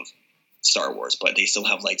independent of Star Wars, but they still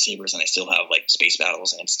have lightsabers and they still have like space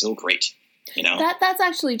battles, and it's still great. That's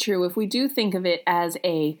actually true if we do think of it as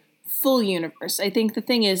a full universe. I think the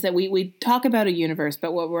thing is that we talk about a universe,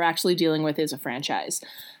 but what we're actually dealing with is a franchise.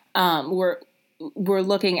 We're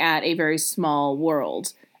looking at a very small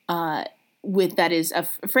world that is a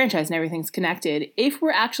franchise, and everything's connected. If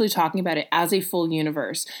we're actually talking about it as a full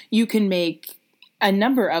universe, you can make a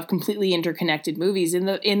number of completely interconnected movies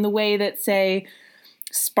in the way that, say,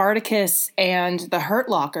 Spartacus and The Hurt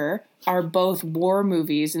Locker are both war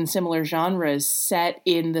movies in similar genres set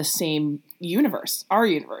in the same universe, our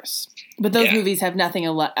universe. But those movies have nothing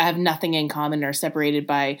in common, are separated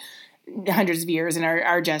by hundreds of years, and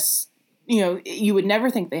are just, you would never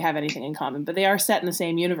think they have anything in common, but they are set in the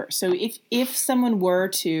same universe. So if someone were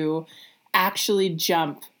to actually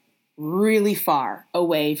jump really far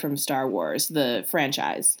away from Star Wars, the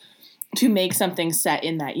franchise, to make something set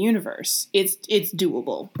in that universe, it's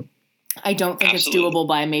doable. I don't think it's doable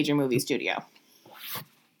by a major movie studio.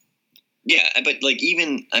 Yeah, but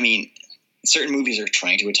certain movies are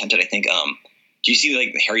trying to attempt it. I think. Do you see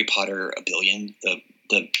the Harry Potter A Billion,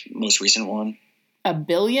 the most recent one? A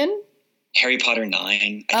Billion? Harry Potter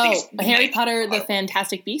 9. Harry Potter the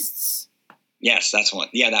Fantastic Beasts? Yes, that's one.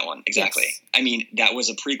 Yeah, that one. Exactly. Yes. That was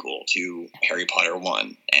a prequel to Harry Potter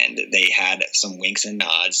 1, and they had some winks and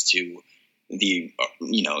nods to the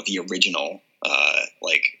original, I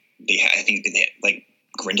think they had,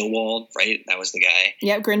 Grindelwald, right? That was the guy.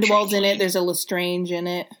 Yeah, Grindelwald's in it. There's a Lestrange in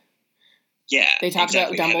it. Yeah. They talk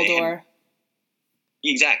about Dumbledore.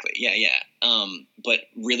 Exactly. Yeah. But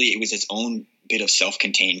really it was its own bit of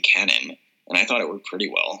self-contained canon, and I thought it worked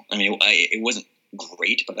pretty well. It wasn't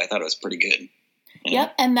great, but I thought it was pretty good.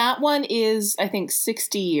 Yep, and that one is, I think,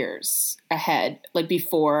 60 years ahead,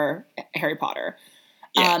 before Harry Potter.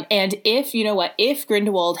 Yeah. And if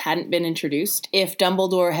Grindelwald hadn't been introduced, if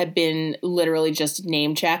Dumbledore had been literally just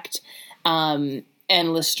name-checked, and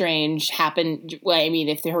Lestrange happened,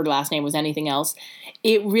 if her last name was anything else,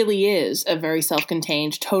 it really is a very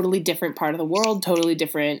self-contained, totally different part of the world, totally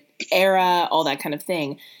different era, all that kind of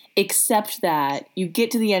thing. Except that you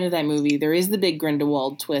get to the end of that movie, there is the big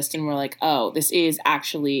Grindelwald twist, and we're like, oh, this is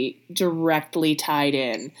actually directly tied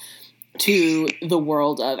in to the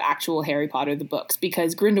world of actual Harry Potter, the books,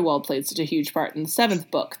 because Grindelwald played such a huge part in the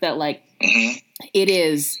 7th book that, it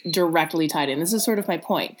is directly tied in. This is sort of my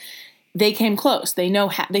point. they came close. They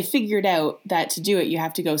know they figured out that to do it, you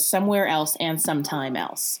have to go somewhere else and sometime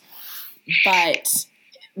else. But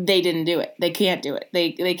they didn't do it. They can't do it.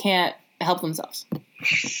 They can't help themselves.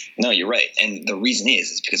 No, you're right. And the reason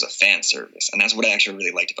is because of fan service. And that's what I actually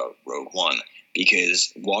really liked about Rogue One,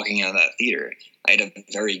 because walking out of that theater, I had a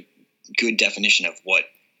very good definition of what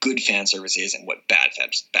good fan service is and what bad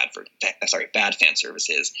fan service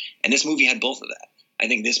is. And this movie had both of that. I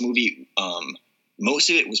think this movie, most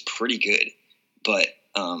of it was pretty good, but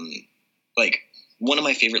like one of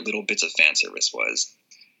my favorite little bits of fan service was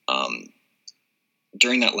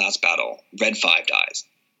during that last battle, Red 5 dies.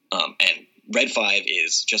 And Red 5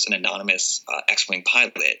 is just an anonymous X-Wing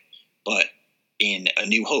pilot, but in A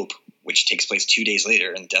New Hope, which takes place 2 days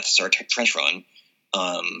later in Death Star Trench Run,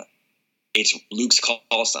 it's Luke's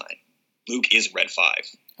call sign. Luke is Red 5.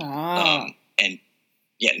 And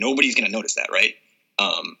yeah, nobody's going to notice that, right?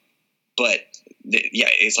 But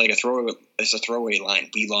it's like a throwaway line.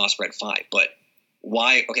 We lost Red 5, but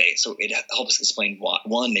why? Okay, so it helps explain why.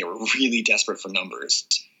 One, they were really desperate for numbers.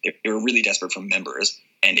 They were really desperate for members.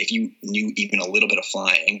 And if you knew even a little bit of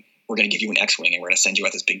flying, we're going to give you an X-Wing and we're going to send you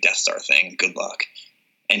out this big Death Star thing. Good luck.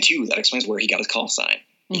 And two, that explains where he got his call sign,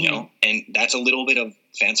 you know? And that's a little bit of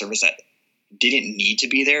fan service that didn't need to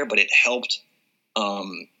be there, but it helped.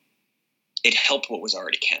 It helped what was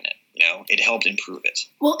already canon, you know? It helped improve it.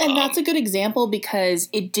 Well, and that's a good example because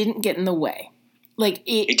it didn't get in the way. Like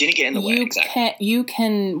it didn't get in the way, exactly. You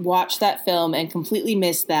can watch that film and completely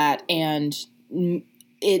miss that, and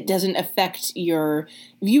it doesn't affect your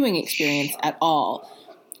viewing experience at all.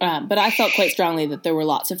 But I felt quite strongly that there were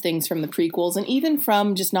lots of things from the prequels and even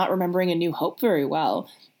from just not remembering A New Hope very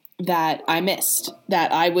well that I missed,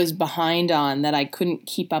 that I was behind on, that I couldn't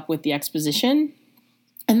keep up with the exposition.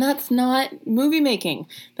 And that's not movie making.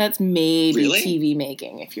 That's maybe TV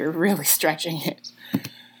making if you're really stretching it.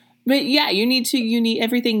 But yeah,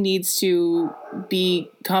 everything needs to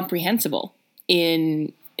be comprehensible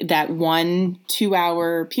in that 1-2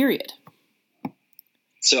 hour period.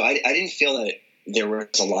 So I didn't feel that there was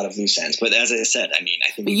a lot of loose ends, but as I said, I mean,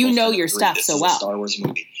 I think but you know your stuff so well. A Star Wars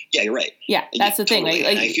movie. Yeah, you're right. Yeah, that's the thing. Totally.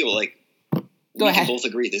 I feel like we can both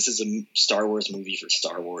agree this is a Star Wars movie for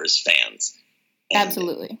Star Wars fans. And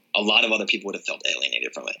absolutely. A lot of other people would have felt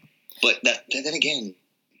alienated from it, but then again,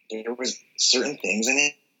 there was certain things in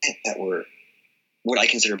it that were what I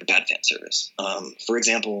consider bad fan service. For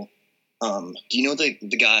example, do you know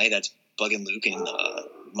the guy that's bugging Luke in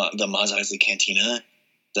the Mos Eisley Cantina?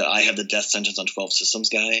 The I have the death sentence on 12 systems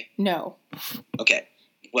guy? No. Okay.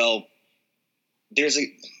 Well, there's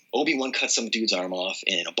Obi-Wan cuts some dude's arm off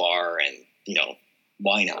in a bar, and you know,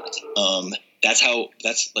 why not?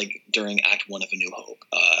 That's like during Act 1 of A New Hope.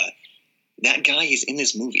 That guy is in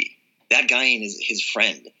this movie. That guy and his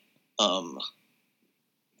friend.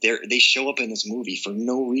 They show up in this movie for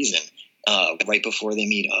no reason. Right before they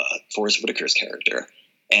meet Forrest Whitaker's character,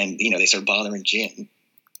 and you know they start bothering Jin.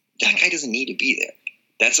 That guy doesn't need to be there.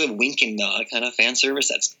 That's a wink and nod kind of fan service.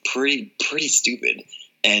 That's pretty stupid,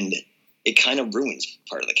 and it kind of ruins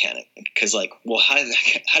part of the canon. Because like, well, how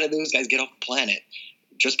did those guys get off the planet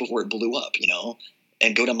just before it blew up? You know,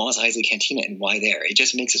 and go to Mos Eisley Cantina, and why there? It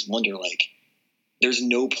just makes us wonder. Like, there's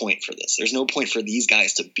no point for this. There's no point for these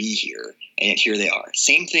guys to be here, and yet here they are.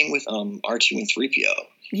 Same thing with R2 and 3PO.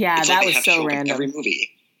 Yeah, it's that was so random. Every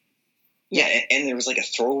movie. Yeah, and there was like a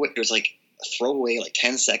throwaway. There was like a throwaway, like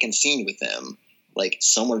 10-second scene with them, like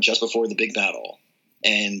somewhere just before the big battle,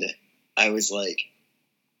 and I was like,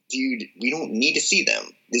 dude, we don't need to see them.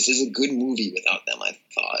 This is a good movie without them, I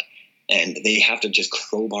thought, and they have to just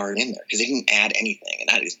crowbar it in there because they didn't add anything, and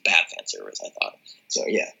that is bad fan service, I thought. So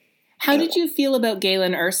yeah. How did you feel about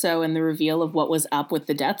Galen Erso and the reveal of what was up with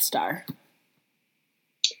the Death Star?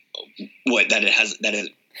 What that it has that is.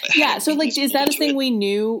 Yeah, so like, is that a thing we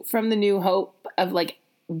knew from The New Hope of like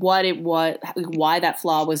what it was, why that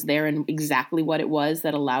flaw was there, and exactly what it was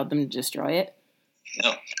that allowed them to destroy it?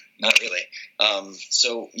 No, not really.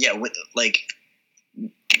 So yeah, with like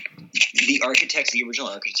the original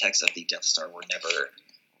architects of the Death Star were never.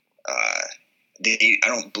 I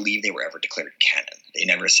don't believe they were ever declared canon. They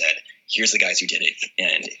never said, "Here's the guys who did it,"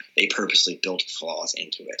 and they purposely built flaws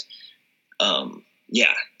into it.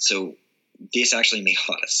 Yeah, so this actually made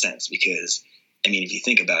a lot of sense because, I mean, if you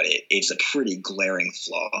think about it, it's a pretty glaring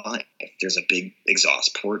flaw. If there's a big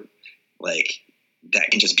exhaust port, like, that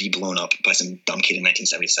can just be blown up by some dumb kid in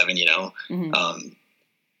 1977, you know? Mm-hmm.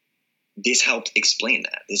 This helped explain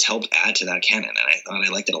that. This helped add to that canon, and I thought I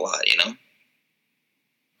liked it a lot, you know?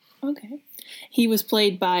 Okay. He was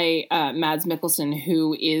played by Mads Mikkelsen,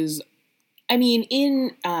 who is I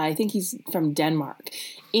mean, I think he's from Denmark.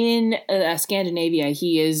 In Scandinavia,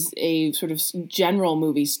 he is a sort of general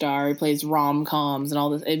movie star. He plays rom-coms and all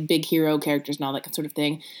this, big hero characters and all that sort of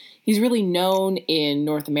thing. He's really known in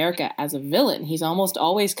North America as a villain. He's almost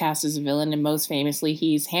always cast as a villain, and most famously,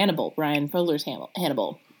 he's Hannibal, Brian Fuler's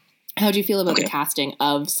Hannibal. How do you feel about the casting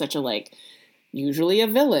of such a, usually a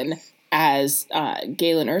villain, as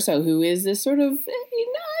Galen Erso, who is this sort of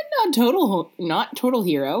not total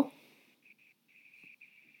hero?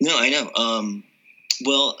 No, I know.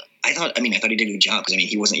 Well, I thought he did a good job because,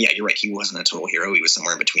 he wasn't, you're right, he wasn't a total hero. He was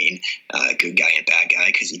somewhere in between good guy and bad guy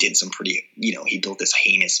because he did some pretty, he built this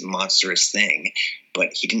heinous, monstrous thing, but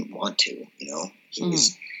he didn't want to, he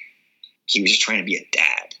was just trying to be a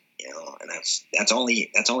dad, and that's all he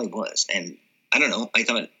was. And I don't know, I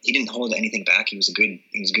thought he didn't hold anything back. He was a good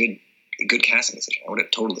casting decision. I would have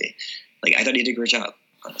totally, I thought he did a great job.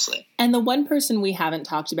 Honestly. And the one person we haven't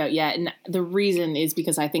talked about yet, and the reason is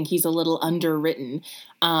because I think he's a little underwritten,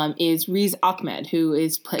 is Riz Ahmed, who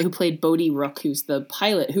played Bodhi Rook, who's the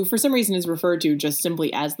pilot, who for some reason is referred to just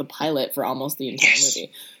simply as the pilot for almost the entire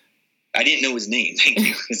movie. I didn't know his name. Thank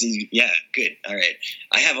you. Good. All right.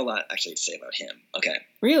 I have a lot actually to say about him. Okay.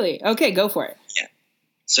 Really? Okay, go for it. Yeah.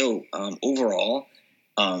 So overall,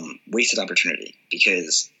 wasted opportunity,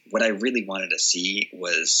 because what I really wanted to see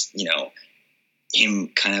was, him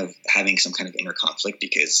kind of having some kind of inner conflict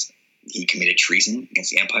because he committed treason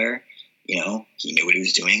against the Empire. He knew what he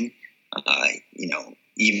was doing.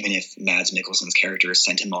 Even if Mads Mikkelsen's character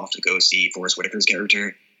sent him off to go see Forrest Whitaker's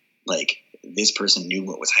character, this person knew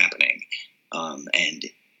what was happening. And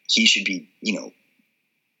he should be,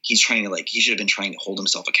 he should have been trying to hold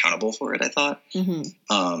himself accountable for it, I thought.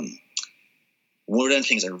 Mm-hmm. One of the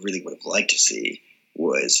things I really would have liked to see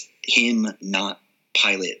was him not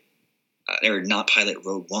pilot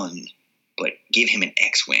Rogue One, but give him an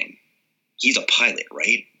X-Wing. He's a pilot,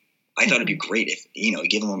 right? I thought it'd be great if,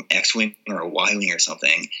 give him an X-Wing or a Y-Wing or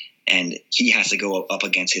something, and he has to go up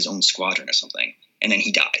against his own squadron or something, and then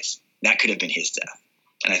he dies. That could have been his death.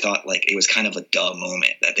 And I thought, it was kind of a dumb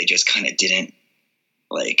moment that they just kind of didn't,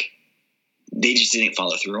 they just didn't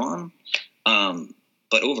follow through on.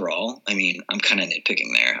 But overall, I'm kind of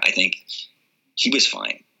nitpicking there. I think he was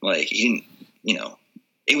fine. He didn't,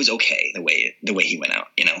 it was okay the way he went out,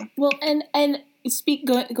 Well, and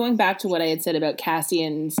going back to what I had said about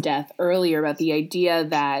Cassian's death earlier, about the idea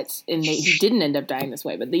that, he didn't end up dying this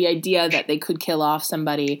way, but the idea that they could kill off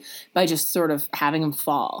somebody by just sort of having him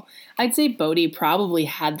fall. I'd say Bodhi probably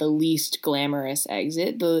had the least glamorous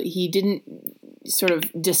exit. He didn't sort of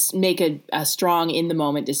just make a strong in the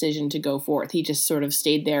moment decision to go forth. He just sort of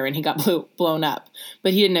stayed there and he got blown up,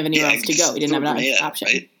 but he didn't have anywhere else to go. He didn't have an option.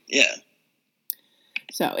 Right? Yeah.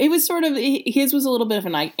 So it was sort of, his was a little bit of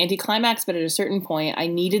an anticlimax, but at a certain point, I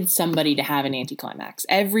needed somebody to have an anticlimax.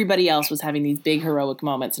 Everybody else was having these big heroic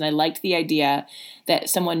moments, and I liked the idea that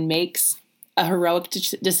someone makes a heroic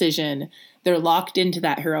decision, they're locked into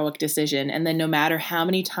that heroic decision, and then no matter how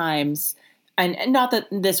many times, and not that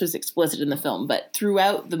this was explicit in the film, but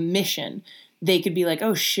throughout the mission, they could be like,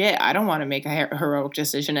 oh shit, I don't want to make a heroic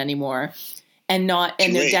decision anymore. And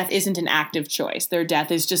their death isn't an active choice. Their death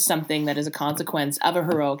is just something that is a consequence of a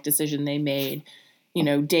heroic decision they made,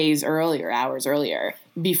 days earlier, hours earlier,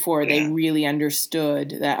 before they really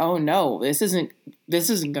understood that, oh no, this isn't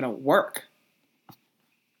going to work.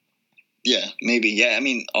 Yeah, maybe. Yeah,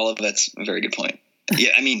 all of that's a very good point.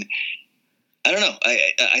 Yeah, I don't know.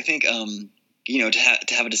 I think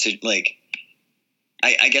to have a decision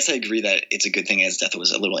I guess I agree that it's a good thing his death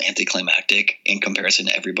was a little anticlimactic in comparison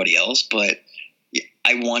to everybody else, but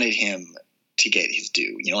I wanted him to get his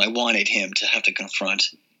due. I wanted him to have to confront,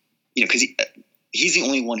 because he's the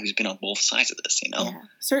only one who's been on both sides of this, Yeah,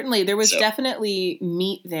 certainly. There was definitely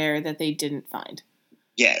meat there that they didn't find.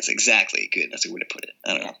 Yes, exactly. Good. That's a good way to put it.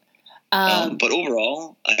 I don't know. But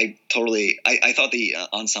overall, I thought the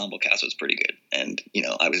ensemble cast was pretty good. And,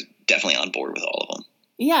 I was definitely on board with all of them.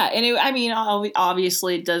 Yeah, and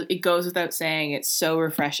obviously it goes without saying, it's so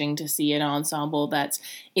refreshing to see an ensemble that's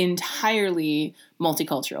entirely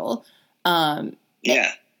multicultural.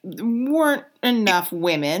 Yeah. Weren't enough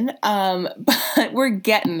women, but we're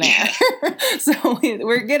getting there. Yeah. So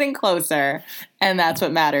we're getting closer, and that's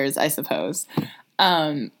what matters, I suppose.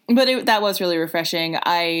 But that was really refreshing.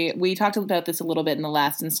 We talked about this a little bit in the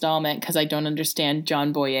last installment because I don't understand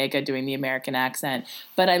John Boyega doing the American accent,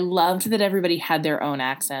 but I loved that everybody had their own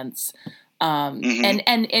accents.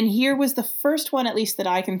 And here was the first one, at least that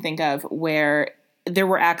I can think of, where there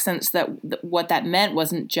were accents that what that meant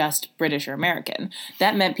wasn't just British or American.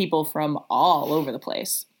 That meant people from all over the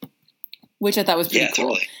place. which I thought was pretty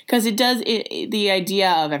cool. Totally. Because the idea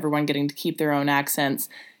of everyone getting to keep their own accents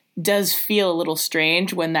does feel a little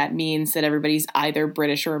strange when that means that everybody's either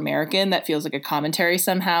British or American. That feels like a commentary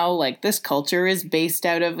somehow. Like, this culture is based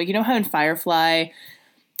out of, like, you know how in Firefly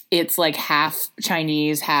it's like half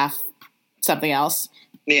Chinese, half something else?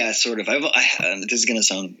 Yeah, sort of. This is going to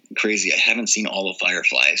sound crazy. I haven't seen all of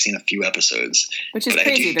Firefly. I've seen a few episodes. Which is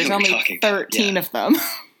crazy. There's only 13 of them.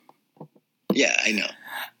 Yeah, I know.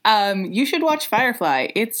 You should watch Firefly.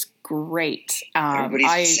 It's great.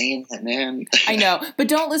 Everybody's saying that, man. I know, but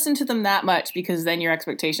don't listen to them that much because then your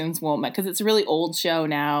expectations won't match. Because it's a really old show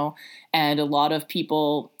now, and a lot of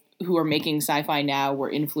people who are making sci-fi now were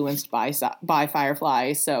influenced by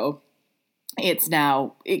Firefly, so it's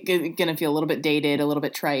now going to feel a little bit dated, a little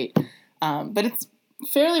bit trite, but it's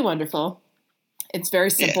fairly wonderful. It's very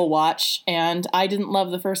simple watch, and I didn't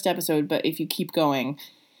love the first episode, but if you keep going,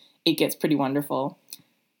 it gets pretty wonderful.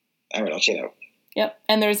 All right, I'll check it out. Yep.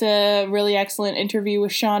 And there's a really excellent interview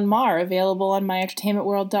with Sean Marr available on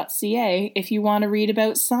myentertainmentworld.ca if you want to read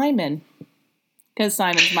about Simon. Because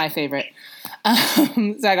Simon's my favorite.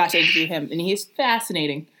 So I got to interview him, and he's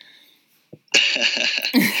fascinating. All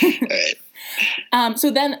right.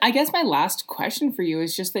 So then I guess my last question for you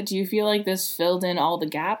is just that do you feel like this filled in all the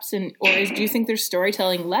gaps, do you think there's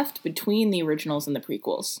storytelling left between the originals and the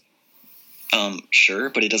prequels? Sure,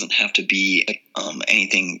 but it doesn't have to be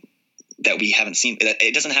anything that we haven't seen.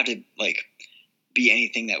 It doesn't have to be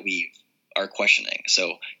anything that we are questioning.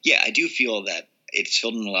 So yeah, I do feel that it's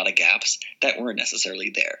filled in a lot of gaps that weren't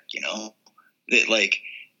necessarily there. That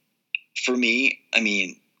for me, I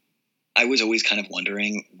mean, I was always kind of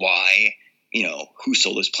wondering why. Who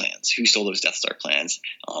stole those plans? Who stole those Death Star plans?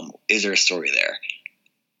 Is there a story there?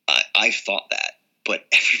 I thought that, but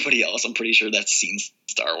everybody else, I'm pretty sure that's seen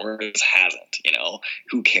Star Wars hasn't.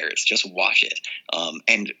 Who cares? Just watch it.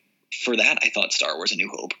 And for that, I thought Star Wars: A New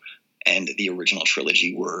Hope and the original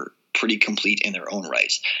trilogy were pretty complete in their own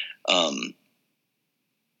right.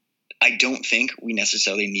 I don't think we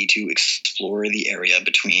necessarily need to explore the area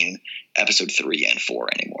between episode 3 and 4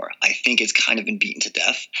 anymore. I think it's kind of been beaten to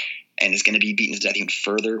death, and it's going to be beaten to death even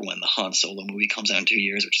further when the Han Solo movie comes out in 2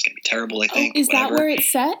 years, which is going to be terrible, I think. Is that where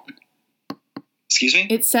it's set? Excuse me?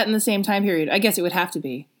 It's set in the same time period. I guess it would have to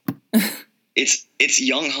be. It's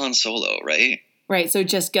young Han Solo, right? Right, so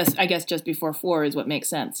I guess just before 4 is what makes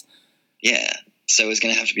sense. Yeah, so it's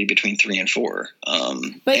going to have to be between 3 and 4.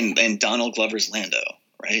 And Donald Glover's Lando,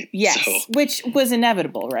 right? Yes, which was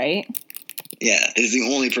inevitable, right? Yeah, is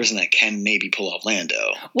the only person that can maybe pull off Lando.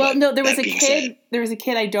 Well, no, there was a kid. There was a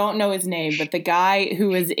kid. I don't know his name, but the guy who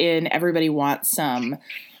was in Everybody Wants Some,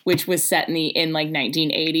 which was set in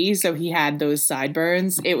 1980, so he had those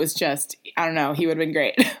sideburns. It was just, I don't know, he would have been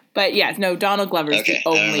great. But yes, no, Donald Glover's the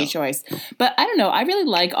only choice. But I don't know, I really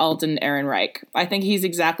like Alden Ehrenreich. I think he's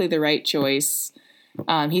exactly the right choice.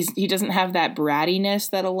 He doesn't have that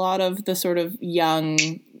brattiness that a lot of the sort of young,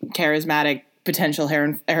 charismatic, potential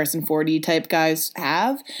Harrison Ford-y type guys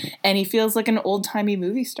have. And he feels like an old-timey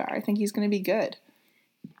movie star. I think he's going to be good.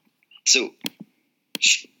 So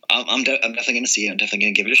I'm definitely going to see it. I'm definitely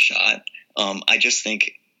going to give it a shot. I just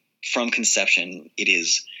think from conception, it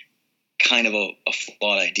is kind of a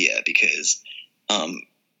flawed idea because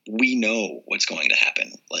we know what's going to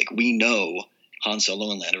happen. Like, we know Han Solo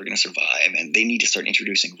and Lando are going to survive, and they need to start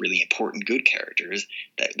introducing really important good characters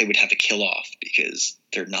that they would have to kill off because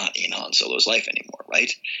they're not in Han Solo's life anymore,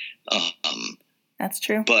 right? That's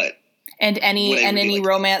true. But and any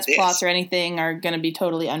romance plots or anything are going to be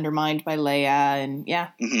totally undermined by Leia, and yeah.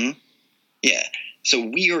 Mm-hmm. Yeah. So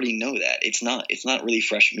we already know that it's not really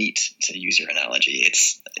fresh meat, to use your analogy.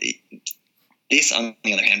 This, on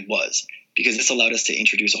the other hand, was because this allowed us to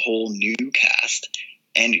introduce a whole new cast.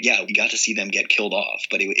 And yeah, we got to see them get killed off,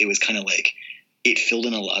 but it was kind of like it filled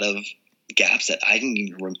in a lot of gaps that I didn't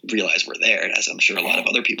even realize were there, as I'm sure a lot of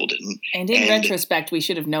other people didn't. And in retrospect, we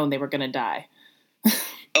should have known they were going to die.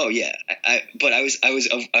 Oh yeah, but I was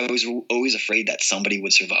always afraid that somebody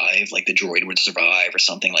would survive, like the droid would survive or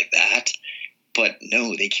something like that. But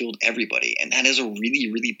no, they killed everybody, and that is a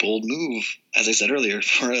really, really bold move, as I said earlier,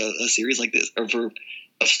 for a series like this, or for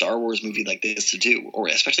a Star Wars movie like this to do, or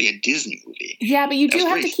especially a Disney movie. Yeah, but you do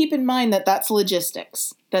have to keep in mind that that's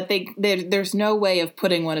logistics. that there's no way of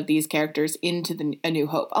putting one of these characters into A New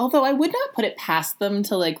Hope. Although I would not put it past them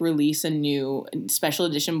to like release a new special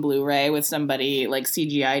edition Blu-ray with somebody like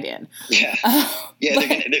CGI'd in. Yeah, yeah,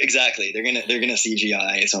 exactly. They're gonna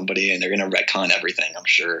CGI somebody and they're gonna retcon everything. I'm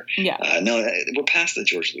sure. Yeah. No, we're past the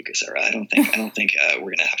George Lucas era. I don't think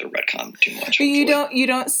we're gonna have to retcon too much. But you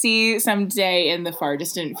don't see someday in the far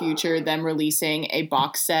distant future them releasing a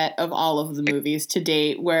box set of all of the movies to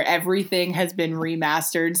date where everything has been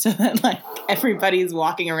remastered so that like everybody's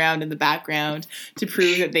walking around in the background to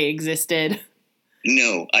prove that they existed.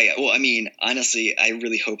 No, I mean, honestly, I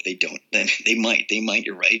really hope they don't. Then they might,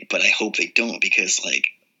 you're right, but I hope they don't because like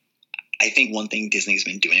I think one thing Disney's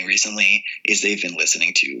been doing recently is they've been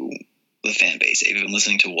listening to the fan base. They've been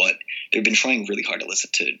listening to what they've been trying really hard to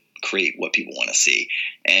listen to create what people want to see.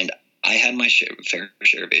 And I had my fair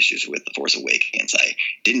share of issues with The Force Awakens. I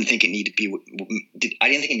didn't think it needed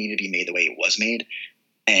to be made the way it was made.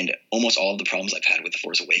 And almost all of the problems I've had with The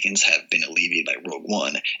Force Awakens have been alleviated by Rogue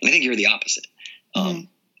One. And I think you're the opposite.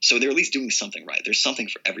 So they're at least doing something right. There's something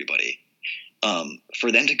for everybody.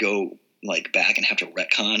 For them to go like back and have to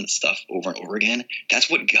retcon stuff over and over again, that's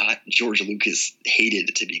what got George Lucas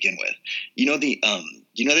hated to begin with. You know the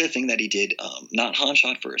thing that he did, not Han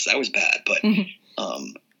shot first, that was bad, but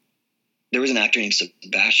there was an actor named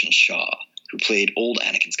Sebastian Shaw who played old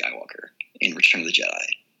Anakin Skywalker in Return of the Jedi.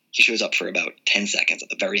 He shows up for about 10 seconds at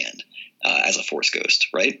the very end as a Force ghost,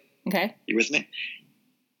 right? Okay. You with me?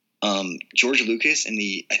 George Lucas in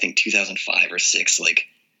the, I think 2005 or 6,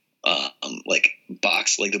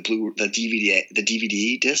 box, like the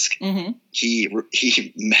DVD disc, he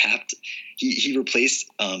replaced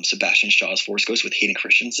Sebastian Shaw's Force Ghost with Hayden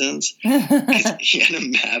Christensen's because he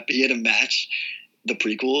had to match the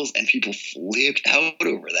prequels, and people flipped out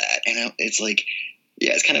over that. And it's like,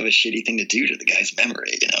 yeah, it's kind of a shitty thing to do to the guy's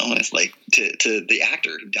memory, you know? It's like to the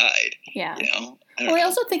actor who died. Yeah. You know? I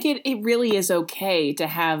also think it really is okay to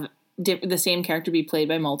have the same character be played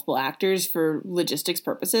by multiple actors for logistics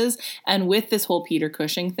purposes. And with this whole Peter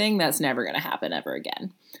Cushing thing, that's never going to happen ever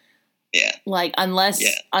again. Yeah. Like, unless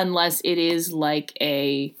it is like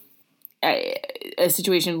a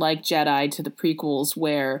situation like Jedi to the prequels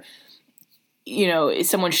where, you know,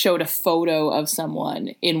 someone showed a photo of someone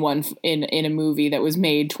in a movie that was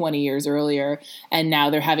made 20 years earlier, and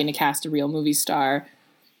now they're having to cast a real movie star.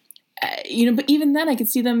 But even then I could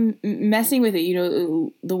see them messing with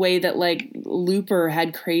it, the way that like Looper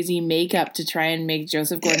had crazy makeup to try and make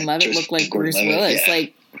Joseph Gordon-Levitt look like Bruce Willis. Yeah.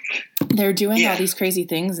 Like, they're doing all these crazy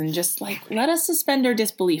things, and just like, let us suspend our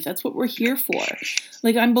disbelief. That's what we're here for.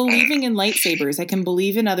 Like, I'm believing in lightsabers. I can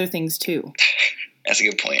believe in other things too. That's a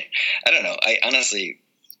good point. I don't know. I honestly,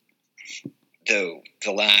 though,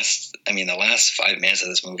 the last 5 minutes of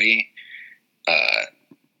this movie,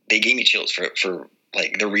 they gave me chills for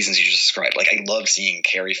like the reasons you just described. Like, I love seeing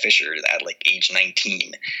Carrie Fisher at like age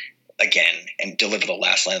 19 again and deliver the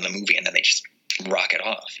last line of the movie, and then they just rock it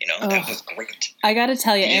off. That was great. I got to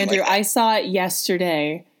tell you, Andrew, like I saw it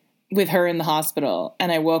yesterday with her in the hospital,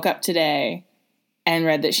 and I woke up today and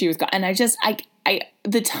read that she was gone. And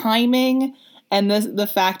the timing and the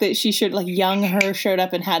fact that she should, like, young her showed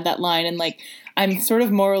up and had that line, and like, I'm sort of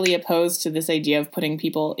morally opposed to this idea of putting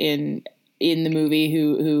people in the movie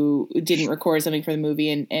who didn't record something for the movie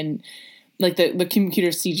and like the computer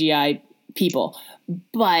CGI people.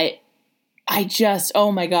 But I just,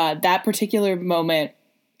 oh my God, that particular moment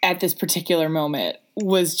at this particular moment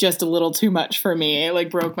was just a little too much for me. It like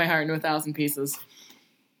broke my heart into 1,000 pieces.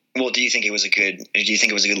 Well, do you think it was a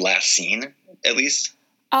good last scene, at least?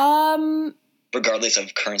 Regardless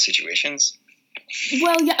of current situations?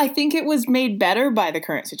 Well, yeah, I think it was made better by the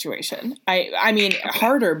current situation. I mean,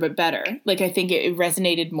 harder, but better. Like, I think it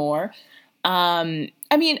resonated more. I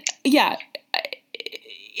mean, yeah,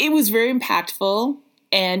 it was very impactful.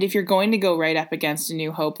 And if you're going to go right up against A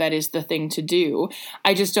New Hope, that is the thing to do.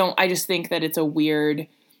 I just think that it's a weird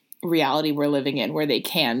reality we're living in where they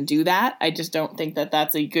can do that. I just don't think that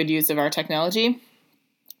that's a good use of our technology.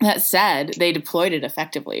 That said, they deployed it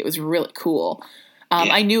effectively. It was really cool.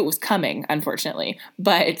 I knew it was coming, unfortunately,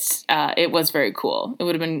 but it was very cool. It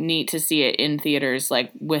would have been neat to see it in theaters,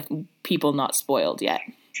 like, with people not spoiled yet.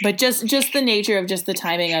 But just the nature of just the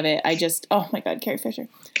timing of it, oh my God, Carrie Fisher.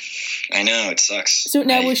 I know, it sucks. So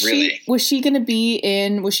now was she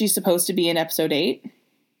supposed to be in episode 8?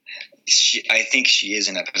 I think she is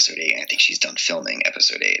in episode 8, and I think she's done filming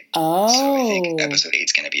episode 8. Oh. So I think episode 8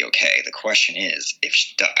 is going to be okay. The question is,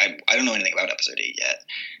 I don't know anything about episode 8 yet.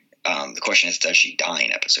 The question is, does she die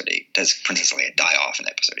in episode 8? Does Princess Leia die off in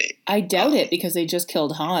episode 8? I doubt it, because they just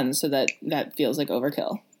killed Han, so that feels like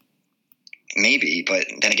overkill. maybe, but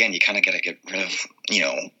then again, you kind of got to get rid of,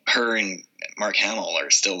 her and Mark Hamill are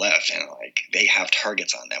still left, and like they have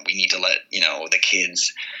targets on them. We need to let the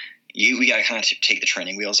kids. We got to kind of take the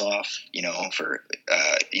training wheels off, for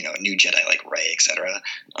new Jedi like Rey, etc.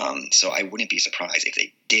 So I wouldn't be surprised if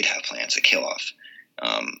they did have plans to kill off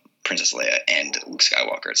Princess Leia and Luke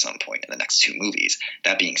Skywalker at some point in the next 2 movies.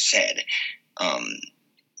 That being said,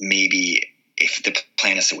 maybe if the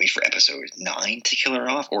plan is to wait for Episode 9 to kill her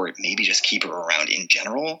off, or maybe just keep her around in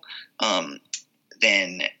general,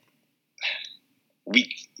 then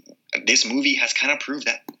this movie has kind of proved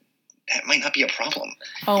that might not be a problem.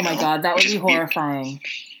 Oh my God, that would be horrifying.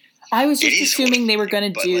 I was just assuming they were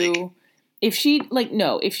going to do, if she's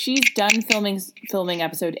done filming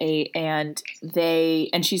Episode 8 and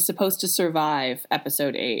she's supposed to survive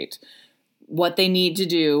Episode 8, what they need to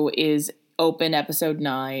do is open Episode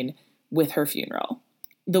 9 with her funeral.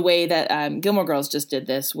 The way that Gilmore Girls just did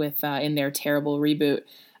this with in their terrible reboot.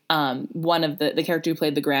 One of the character who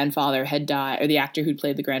played the grandfather had died, or the actor who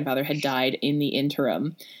played the grandfather had died in the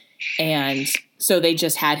interim. And so they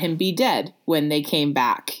just had him be dead when they came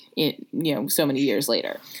back, so many years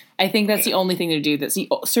later. I think that's the only thing to do. That's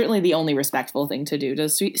certainly the only respectful thing to do. To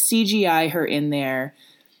CGI her in there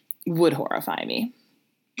would horrify me.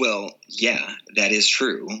 Well, yeah, that is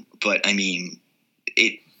true. But I mean,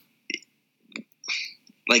 we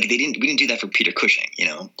didn't do that for Peter Cushing, We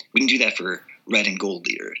didn't do that for Red and Gold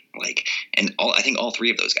Leader. I think all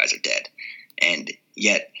 3 of those guys are dead. And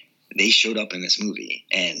yet they showed up in this movie,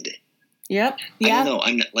 and yep. I don't know.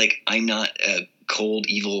 I'm not a cold,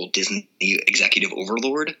 evil Disney executive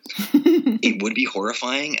overlord. It would be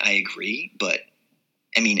horrifying. I agree, but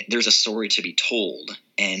I mean, there's a story to be told,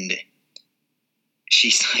 and she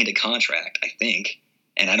signed a contract, I think.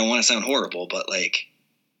 And I don't want to sound horrible, but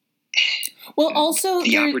well, also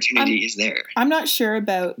the opportunity is there. I'm not sure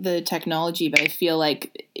about the technology, but I feel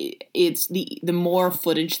like it's the more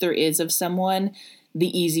footage there is of someone,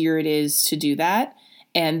 the easier it is to do that.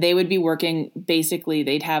 And they would be working, basically,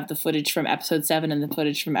 they'd have the footage from Episode 7 and the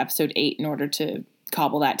footage from Episode 8 in order to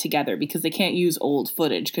cobble that together, because they can't use old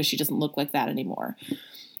footage because she doesn't look like that anymore.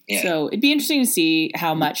 Yeah. So it'd be interesting to see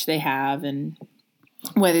how much they have and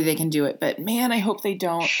whether they can do it. But man, I hope they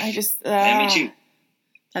don't. I just, me too.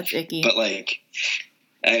 That's icky. But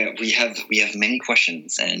we have many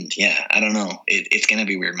questions, and yeah, I don't know. It's gonna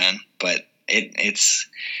be weird, man. But it's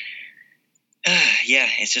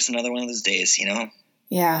just another one of those days,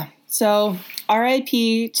 Yeah. So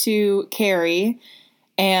R.I.P. to Carrie,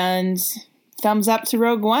 and thumbs up to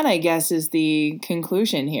Rogue One, I guess, is the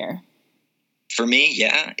conclusion here. For me,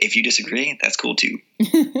 yeah. If you disagree, that's cool too.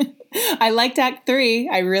 I liked Act 3.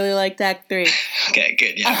 I really liked Act 3. Okay,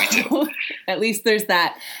 good. Yeah, me too. At least there's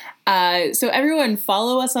that. So everyone,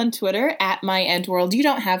 follow us on Twitter at MyEntWorld. You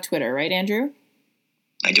don't have Twitter, right, Andrew?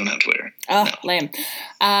 I don't have Twitter. Oh, no. Lame.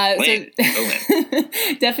 Lame. So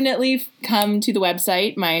definitely come to the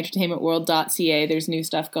website, myentertainmentworld.ca. There's new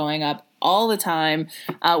stuff going up all the time.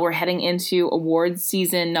 We're heading into awards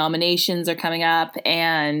season. Nominations are coming up,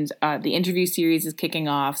 and the interview series is kicking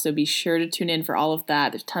off. So be sure to tune in for all of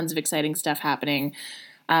that. There's tons of exciting stuff happening.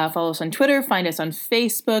 Follow us on Twitter, find us on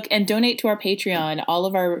Facebook, and donate to our Patreon. All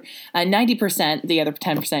of our 90%, the other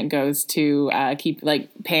 10% goes to keep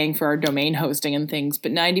paying for our domain hosting and things.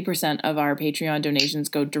 But 90% of our Patreon donations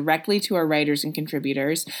go directly to our writers and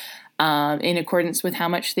contributors in accordance with how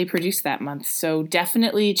much they produce that month. So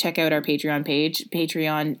definitely check out our Patreon page,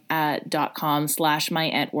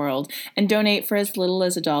 patreon.com/myentworld, and donate for as little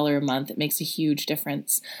as $1 a month. It makes a huge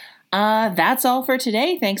difference. That's all for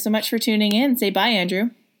today. Thanks so much for tuning in. Say bye,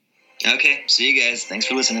 Andrew. Okay. See you guys. Thanks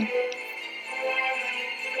for listening.